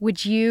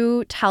 Would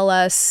you tell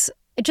us...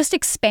 just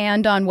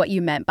expand on what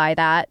you meant by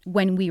that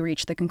when we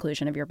reach the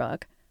conclusion of your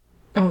book?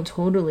 Oh,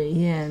 totally,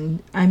 yeah.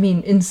 And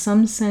in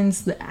some sense,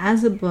 the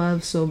as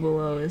above, so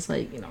below is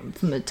like,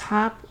 from the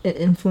top, it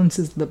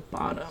influences the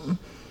bottom.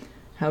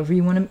 However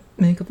you want to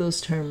make up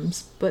those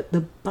terms. But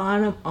the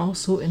bottom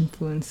also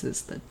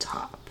influences the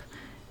top.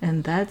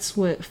 And that's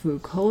what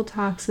Foucault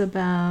talks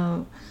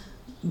about.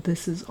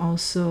 This is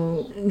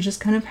also just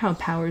kind of how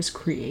power is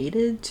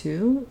created,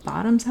 too.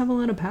 Bottoms have a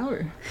lot of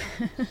power.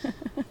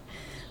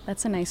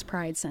 That's a nice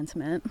pride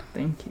sentiment.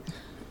 Thank you.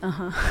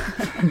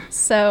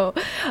 So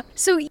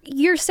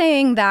you're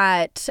saying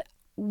that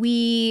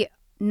we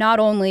not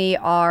only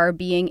are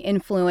being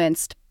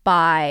influenced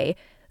by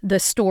the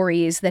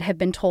stories that have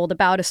been told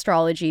about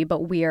astrology,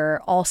 but we're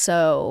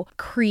also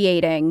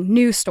creating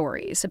new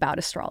stories about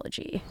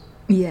astrology.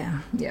 Yeah.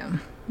 Yeah.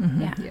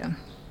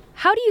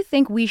 How do you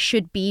think we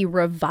should be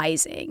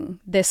revising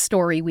this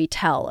story we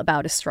tell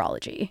about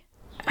astrology?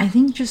 I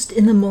think just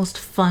in the most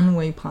fun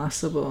way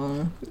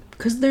possible.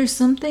 Because there's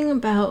something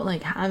about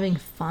like having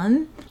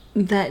fun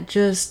that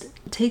just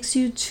takes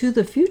you to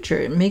the future.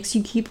 It makes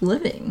you keep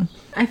living.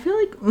 I feel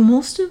like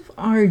most of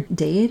our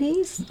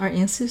deities, our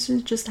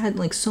ancestors, just had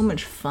like so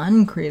much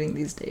fun creating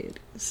these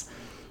deities.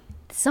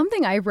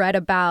 Something I read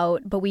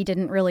about, but we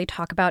didn't really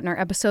talk about in our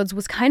episodes,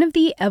 was kind of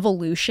the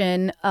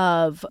evolution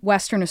of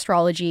Western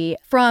astrology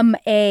from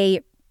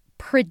a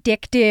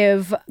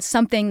predictive,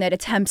 something that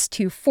attempts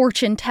to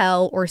fortune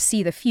tell or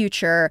see the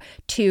future,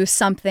 to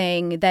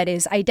something that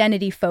is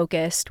identity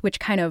focused, which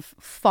kind of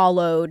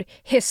followed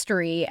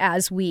history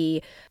as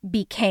we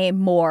became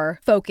more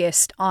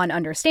focused on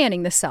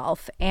understanding the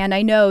self. And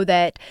I know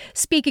that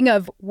speaking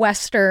of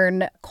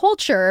Western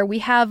culture, we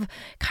have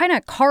kind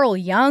of Carl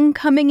Jung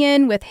coming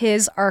in with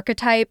his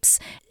archetypes,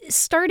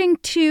 starting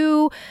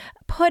to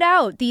put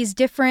out these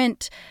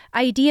different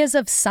ideas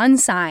of sun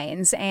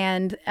signs,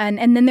 and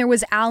then there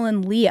was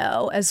Alan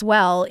Leo as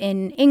well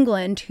in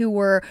England, who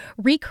were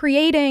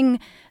recreating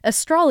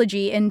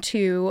astrology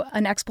into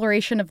an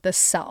exploration of the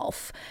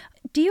self.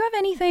 Do you have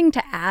anything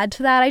to add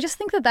to that? I just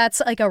think that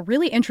that's like a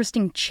really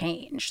interesting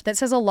change that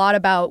says a lot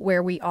about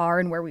where we are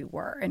and where we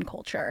were in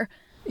culture.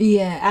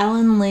 Yeah,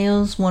 Alan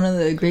Leo's one of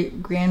the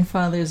great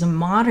grandfathers of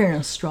modern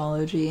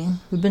astrology.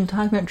 We've been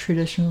talking about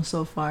traditional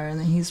so far, and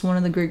then he's one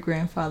of the great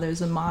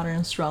grandfathers of modern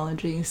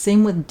astrology.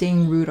 Same with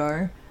Dane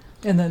Rudar.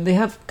 And then they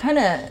have kind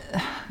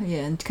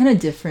of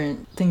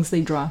different things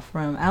they draw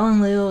from.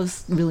 Alan Leo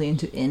is really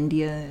into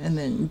India, and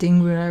then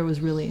Dane Rudar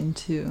was really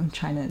into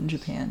China and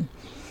Japan.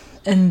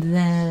 And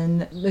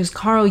then there's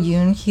Carl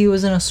Jung. He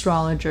was an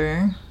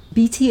astrologer.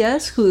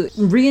 BTS, who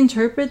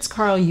reinterprets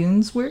Carl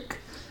Jung's work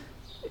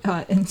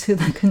into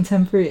the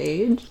contemporary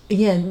age.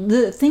 Yeah,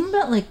 the thing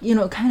about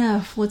kind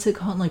of, what's it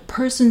called, like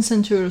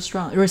person-centered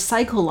astrology or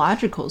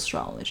psychological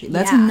astrology.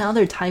 That's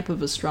another type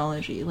of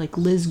astrology. Like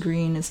Liz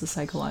Green is a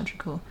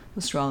psychological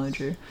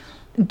astrologer.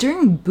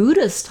 During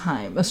Buddha's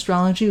time,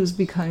 astrology was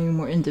becoming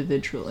more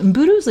individual. And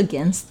Buddha was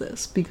against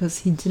this because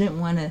he didn't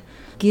want to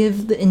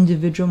give the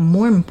individual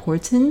more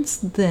importance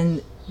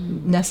than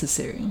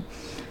necessary.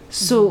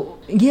 So,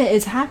 yeah,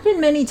 it's happened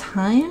many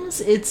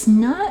times. It's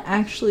not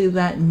actually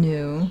that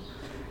new.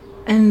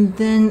 And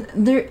then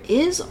there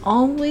is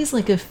always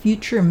like a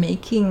future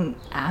making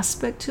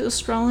aspect to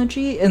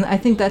astrology. And I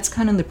think that's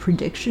kind of the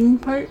prediction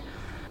part,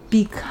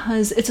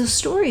 because it's a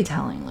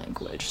storytelling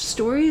language.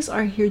 Stories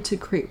are here to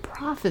create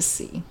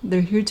prophecy.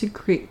 They're here to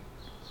create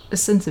a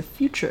sense of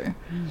future.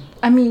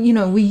 I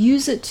mean, we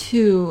use it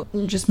to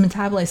just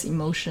metabolize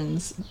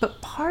emotions,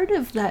 but part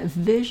of that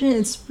vision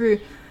is for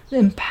the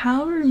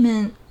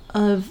empowerment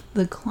of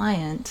the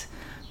client,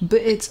 but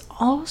it's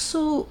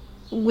also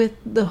with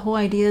the whole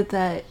idea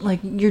that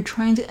like you're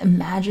trying to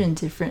imagine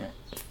different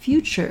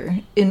future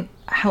in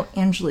how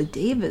Angela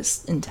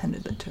Davis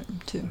intended the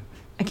term too.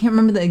 I can't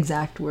remember the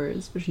exact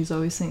words, but she's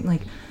always saying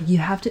like you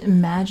have to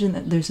imagine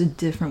that there's a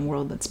different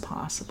world that's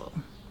possible.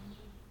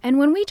 And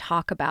when we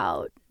talk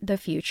about the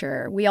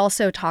future, we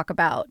also talk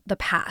about the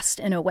past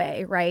in a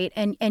way, right?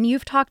 And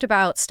you've talked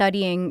about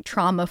studying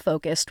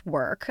trauma-focused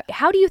work.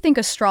 How do you think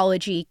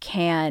astrology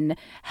can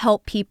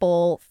help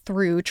people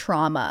through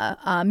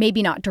trauma?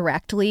 Maybe not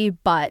directly,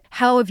 but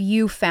how have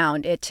you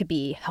found it to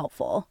be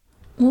helpful?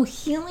 Well,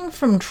 healing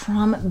from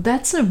trauma,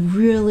 that's a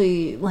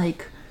really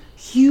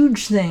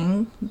huge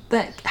thing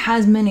that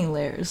has many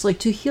layers. Like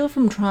to heal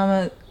from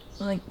trauma,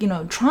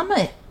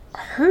 trauma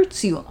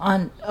hurts you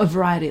on a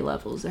variety of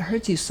levels. It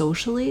hurts you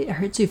socially, it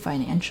hurts you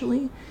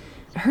financially,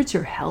 it hurts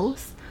your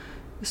health.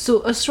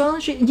 So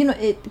astrology,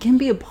 it can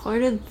be a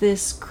part of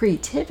this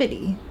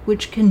creativity,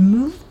 which can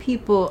move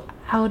people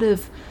out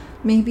of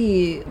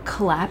maybe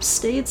collapsed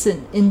states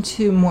and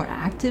into more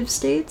active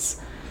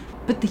states.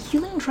 But the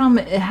healing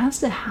trauma, it has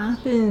to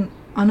happen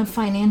on a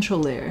financial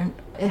layer.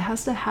 It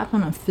has to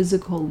happen on a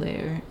physical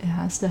layer. It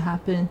has to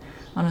happen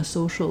on a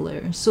social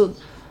layer. So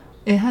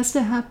it has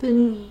to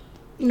happen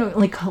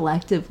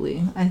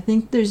collectively. I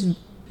think there's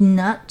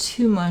not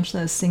too much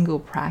that a single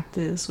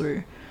practice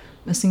or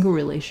a single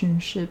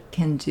relationship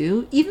can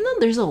do, even though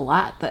there's a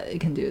lot that it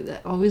can do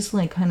that always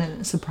kind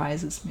of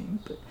surprises me.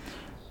 But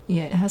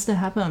yeah, it has to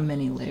happen on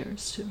many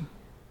layers too.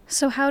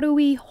 So how do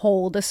we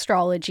hold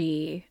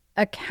astrology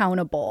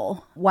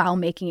accountable while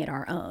making it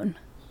our own?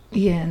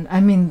 Yeah, and I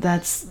mean,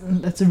 that's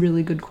a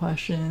really good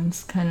question.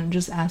 It's kind of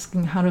just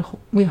asking how do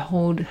we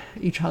hold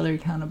each other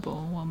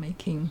accountable while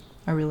making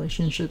our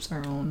relationships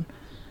our own.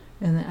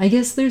 And I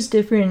guess there's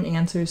different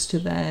answers to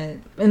that.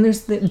 And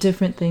there's the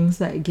different things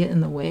that get in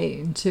the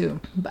way,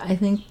 too. But I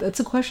think that's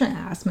a question I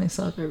ask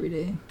myself every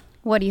day.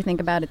 What do you think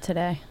about it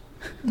today?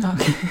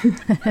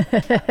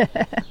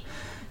 Okay.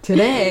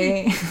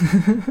 Today?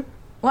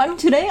 Well, I mean,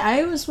 today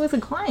I was with a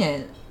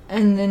client.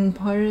 And then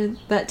part of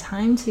that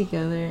time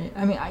together,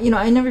 I mean,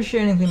 I never share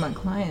anything about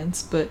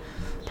clients, but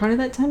part of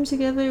that time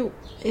together,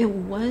 it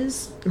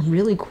was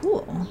really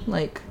cool.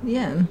 Like,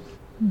 yeah.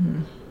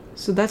 Mm-hmm.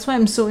 So that's why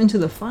I'm so into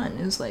the fun.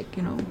 It's like,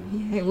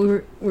 hey,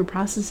 we're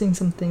processing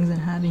some things and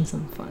having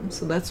some fun.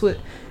 So that's what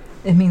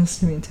it means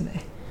to me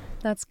today.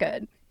 That's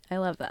good. I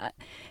love that.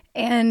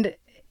 And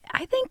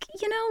I think,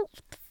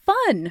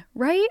 fun,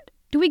 right?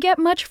 Do we get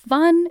much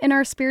fun in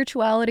our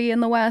spirituality in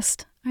the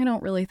West? I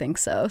don't really think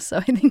so. So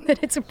I think that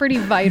it's pretty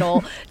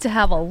vital to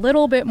have a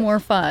little bit more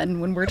fun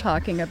when we're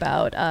talking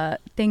about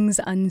things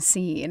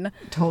unseen.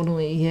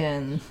 Totally,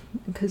 yeah.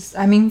 Because,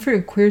 I mean, for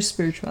queer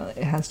spirituality,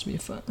 it has to be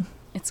fun.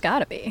 It's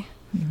gotta be.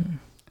 Mm-hmm.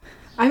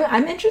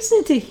 I'm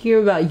interested to hear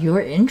about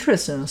your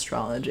interest in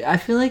astrology. I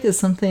feel like it's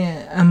something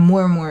I'm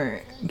more and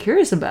more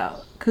curious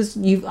about because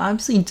you've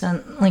obviously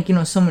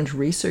done so much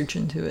research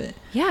into it.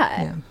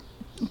 Yeah.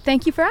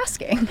 Thank you for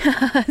asking.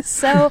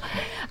 So,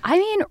 I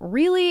mean,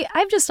 really,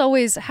 I've just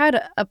always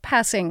had a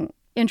passing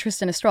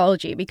interest in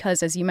astrology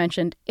because, as you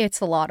mentioned,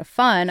 it's a lot of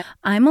fun.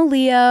 I'm a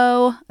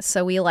Leo,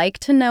 so we like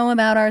to know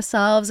about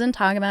ourselves and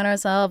talk about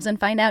ourselves and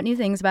find out new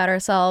things about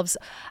ourselves.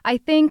 I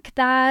think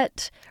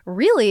that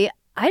really,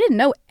 I didn't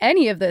know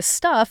any of this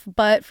stuff,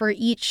 but for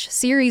each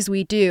series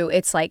we do,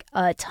 it's like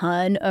a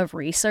ton of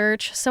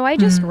research. So I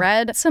just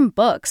read some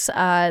books.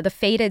 The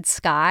Fated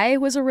Sky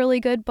was a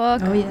really good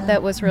book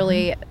that was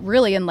really,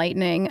 really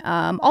enlightening.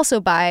 Also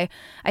by,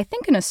 I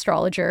think, an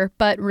astrologer,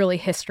 but really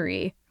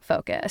history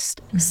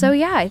focused. So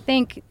yeah, I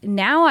think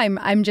now I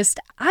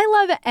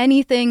love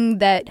anything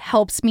that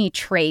helps me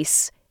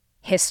trace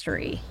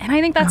history. And I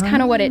think that's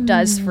kind of what it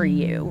does for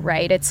you,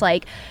 right? It's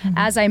like,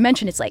 as I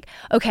mentioned, it's like,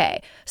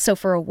 okay, so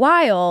for a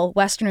while,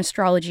 Western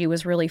astrology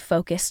was really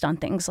focused on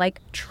things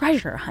like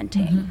treasure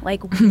hunting,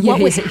 like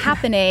what was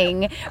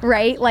happening,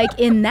 right? Like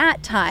in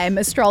that time,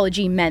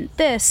 astrology meant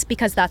this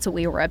because that's what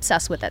we were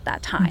obsessed with at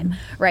that time,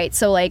 right?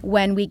 So like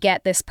when we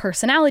get this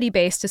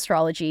personality-based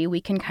astrology,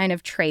 we can kind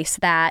of trace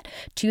that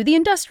to the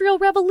Industrial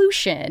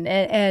Revolution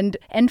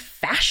and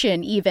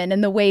fashion even,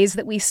 and the ways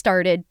that we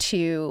started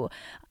to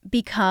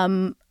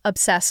become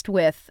obsessed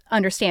with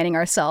understanding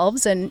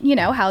ourselves and,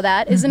 how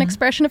that is an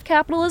expression of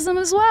capitalism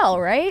as well,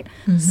 right?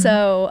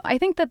 So I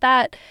think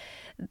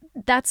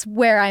that's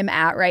where I'm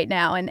at right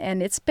now.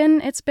 And it's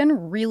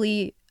been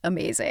really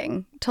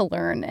amazing to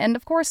learn. And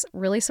of course,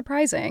 really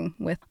surprising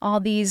with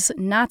all these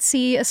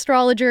Nazi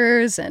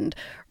astrologers and,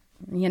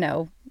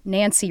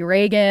 Nancy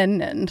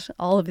Reagan and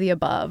all of the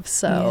above.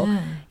 So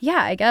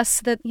yeah, I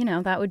guess that,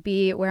 that would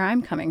be where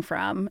I'm coming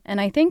from.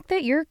 And I think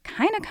that you're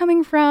kind of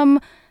coming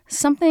from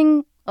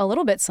something a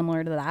little bit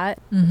similar to that.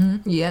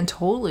 Yeah,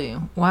 totally.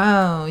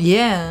 Wow.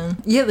 Yeah.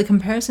 Yeah, the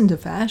comparison to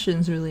fashion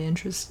is really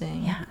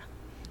interesting. Yeah.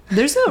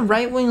 There's a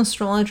right-wing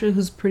astrologer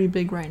who's pretty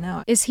big right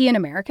now. Is he an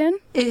American?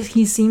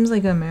 He seems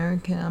like an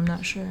American. I'm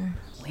not sure.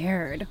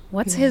 Weird.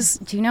 What's his...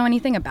 Do you know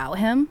anything about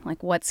him?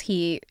 Like, what's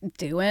he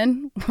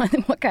doing?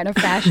 What kind of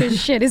fashion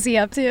shit is he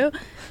up to?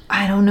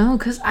 I don't know,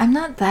 because I'm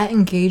not that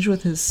engaged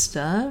with his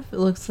stuff. It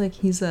looks like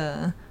he's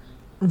a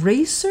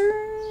racer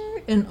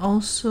and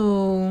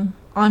also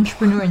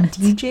entrepreneur and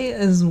DJ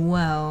as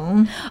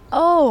well.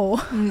 Oh,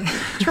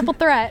 triple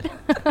threat.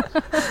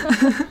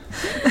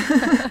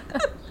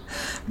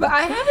 But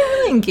I haven't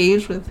really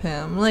engaged with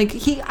him. Like,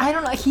 I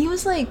don't know, he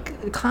was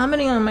like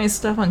commenting on my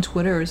stuff on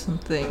Twitter or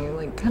something,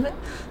 like kind of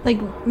like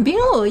being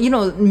a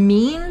little,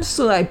 mean,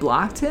 so I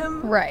blocked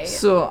him. Right.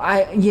 So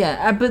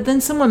but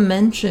then someone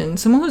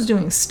who's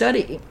doing a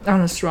study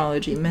on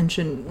astrology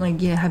mentioned,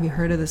 like, have you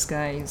heard of this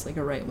guy? He's like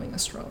a right-wing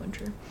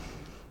astrologer.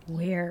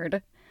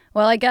 Weird.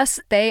 Well, I guess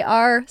they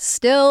are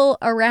still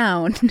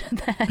around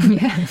then.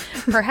 Yeah.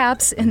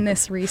 Perhaps in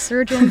this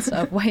resurgence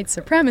of white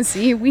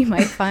supremacy, we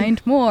might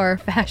find more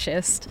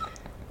fascist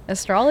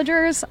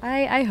astrologers.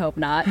 I hope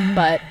not,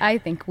 but I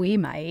think we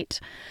might.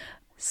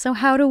 So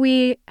how do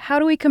we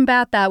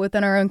combat that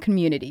within our own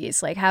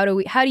communities? Like, how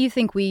do you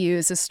think we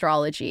use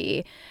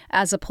astrology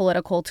as a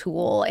political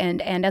tool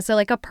and as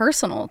a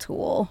personal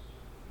tool?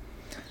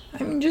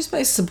 I mean, just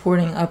by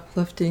supporting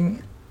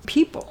uplifting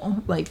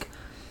people,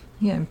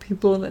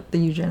 people that the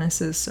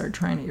eugenicists are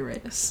trying to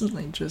erase,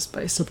 just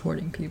by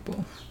supporting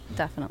people.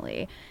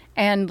 Definitely.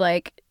 And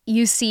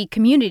you see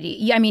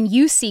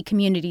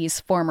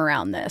communities form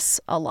around this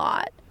a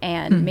lot.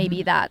 And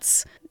maybe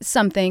that's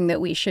something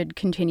that we should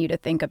continue to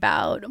think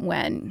about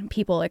when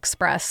people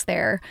express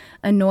their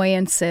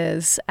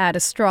annoyances at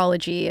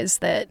astrology, is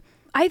that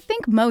I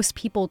think most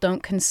people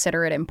don't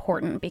consider it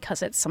important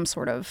because it's some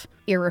sort of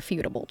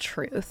irrefutable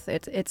truth.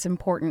 It's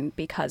important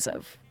because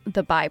of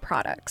the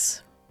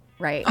byproducts.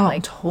 Right? Oh,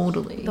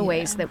 totally. The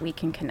ways that we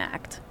can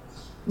connect.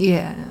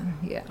 Yeah,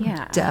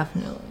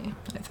 definitely.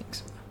 I think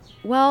so.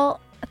 Well,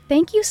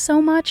 thank you so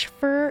much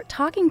for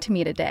talking to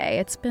me today.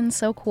 It's been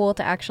so cool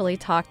to actually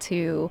talk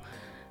to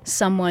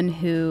someone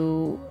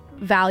who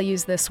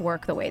values this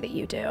work the way that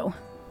you do.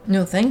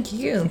 No, thank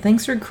you.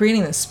 Thanks for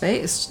creating this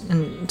space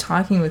and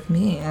talking with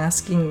me,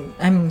 asking,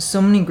 so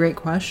many great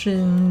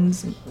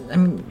questions.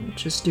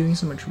 Just doing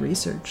so much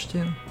research,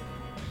 too.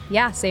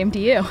 Yeah, same to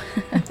you.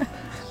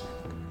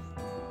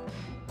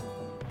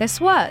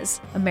 This was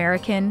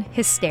American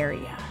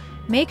Hysteria.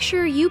 Make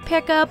sure you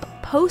pick up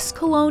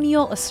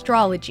Post-Colonial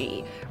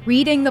Astrology,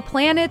 Reading the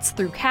Planets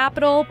Through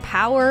Capital,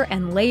 Power,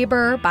 and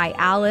Labor by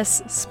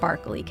Alice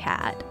Sparkly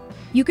Cat.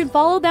 You can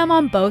follow them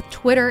on both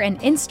Twitter and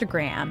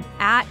Instagram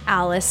at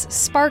Alice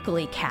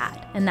Sparkly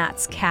Cat, and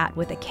that's cat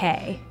with a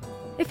K.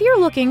 If you're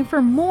looking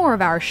for more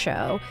of our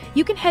show,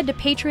 you can head to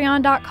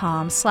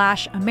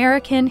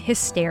patreon.com/American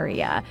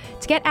Hysteria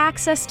to get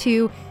access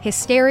to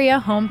Hysteria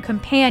Home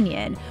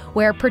Companion,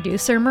 where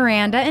producer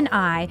Miranda and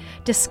I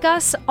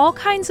discuss all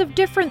kinds of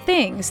different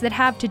things that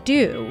have to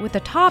do with the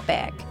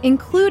topic,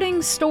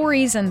 including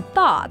stories and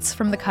thoughts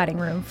from the cutting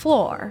room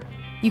floor.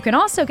 You can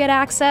also get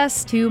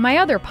access to my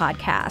other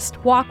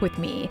podcast, Walk With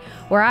Me,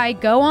 where I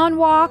go on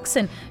walks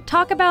and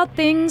talk about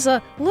things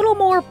a little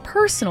more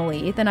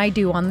personally than I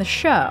do on the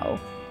show.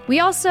 We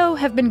also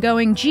have been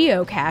going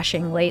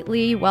geocaching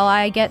lately while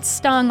I get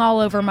stung all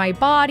over my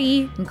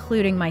body,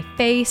 including my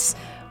face,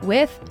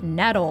 with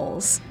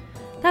nettles.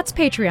 That's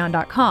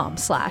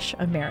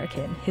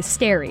patreon.com/American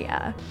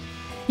Hysteria.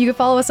 You can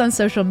follow us on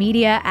social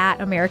media at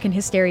American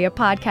Hysteria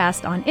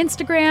Podcast on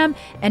Instagram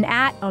and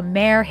at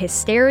Amer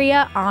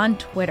Hysteria on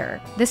Twitter.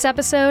 This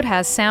episode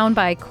has sound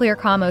by Clear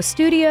Como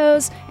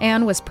Studios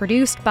and was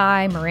produced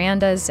by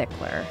Miranda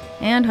Zickler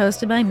and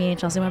hosted by me,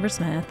 Chelsea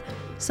Weber-Smith.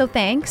 So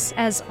thanks,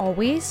 as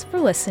always, for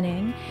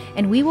listening,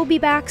 and we will be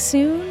back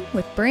soon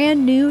with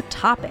brand new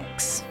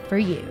topics for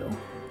you.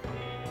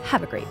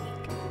 Have a great week.